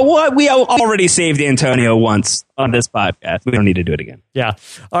 Yeah, but we already saved Antonio once on this podcast. We don't need to do it again. Yeah.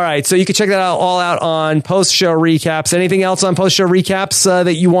 All right. So you can check that all out on post-show recaps. Anything else on post-show recaps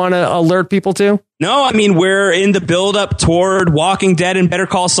that you want to alert people to? No, I mean, we're in the build-up toward Walking Dead and Better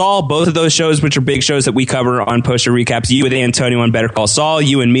Call Saul, both of those shows, which are big shows that we cover on post-show recaps. You with Antonio on Better Call Saul,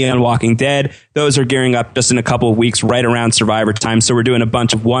 you and me on Walking Dead. Those are gearing up just in a couple of weeks, right around Survivor time. So we're doing a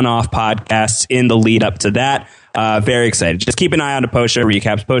bunch of one-off podcasts in the lead up to that. Very excited. Just keep an eye on the post-show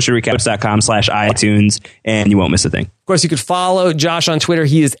recaps, postshowrecaps.com/iTunes, and you won't miss a thing. Of course, you could follow Josh on Twitter.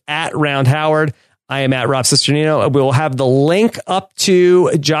 He is at Round Howard. I am at Rob Cisternino. We'll have the link up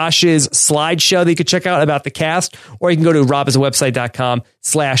to Josh's slideshow that you could check out about the cast, or you can go to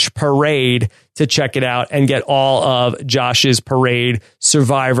robhasawebsite.com/parade to check it out and get all of Josh's Parade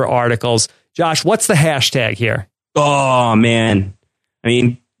Survivor articles. Josh, what's the hashtag here? Oh, man. I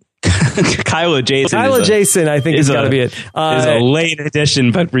mean, Kylo Jason, I think, is got to be it. Is a late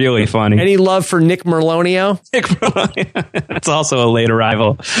addition, but really funny. Any love for Nick Merlonio? That's also a late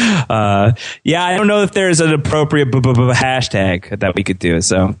arrival. Yeah, I don't know if there's an appropriate hashtag that we could do.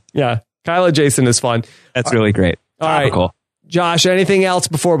 So yeah, Kylo Jason is fun. That's really great. All right, cool. Josh, anything else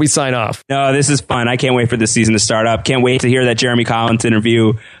before we sign off? No, this is fun. I can't wait for this season to start up. Can't wait to hear that Jeremy Collins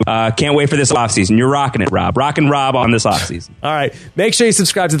interview. Can't wait for this offseason. You're rocking it, Rob. Rocking Rob on this offseason. All right. Make sure you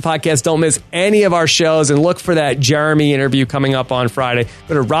subscribe to the podcast. Don't miss any of our shows, and look for that Jeremy interview coming up on Friday.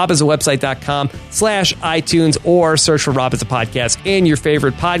 Go to robhasawebsite.com/iTunes or search for Rob Has a Podcast in your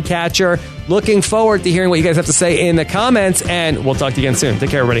favorite podcatcher. Looking forward to hearing what you guys have to say in the comments, and we'll talk to you again soon. Take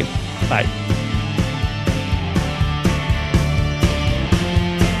care, everybody. Bye.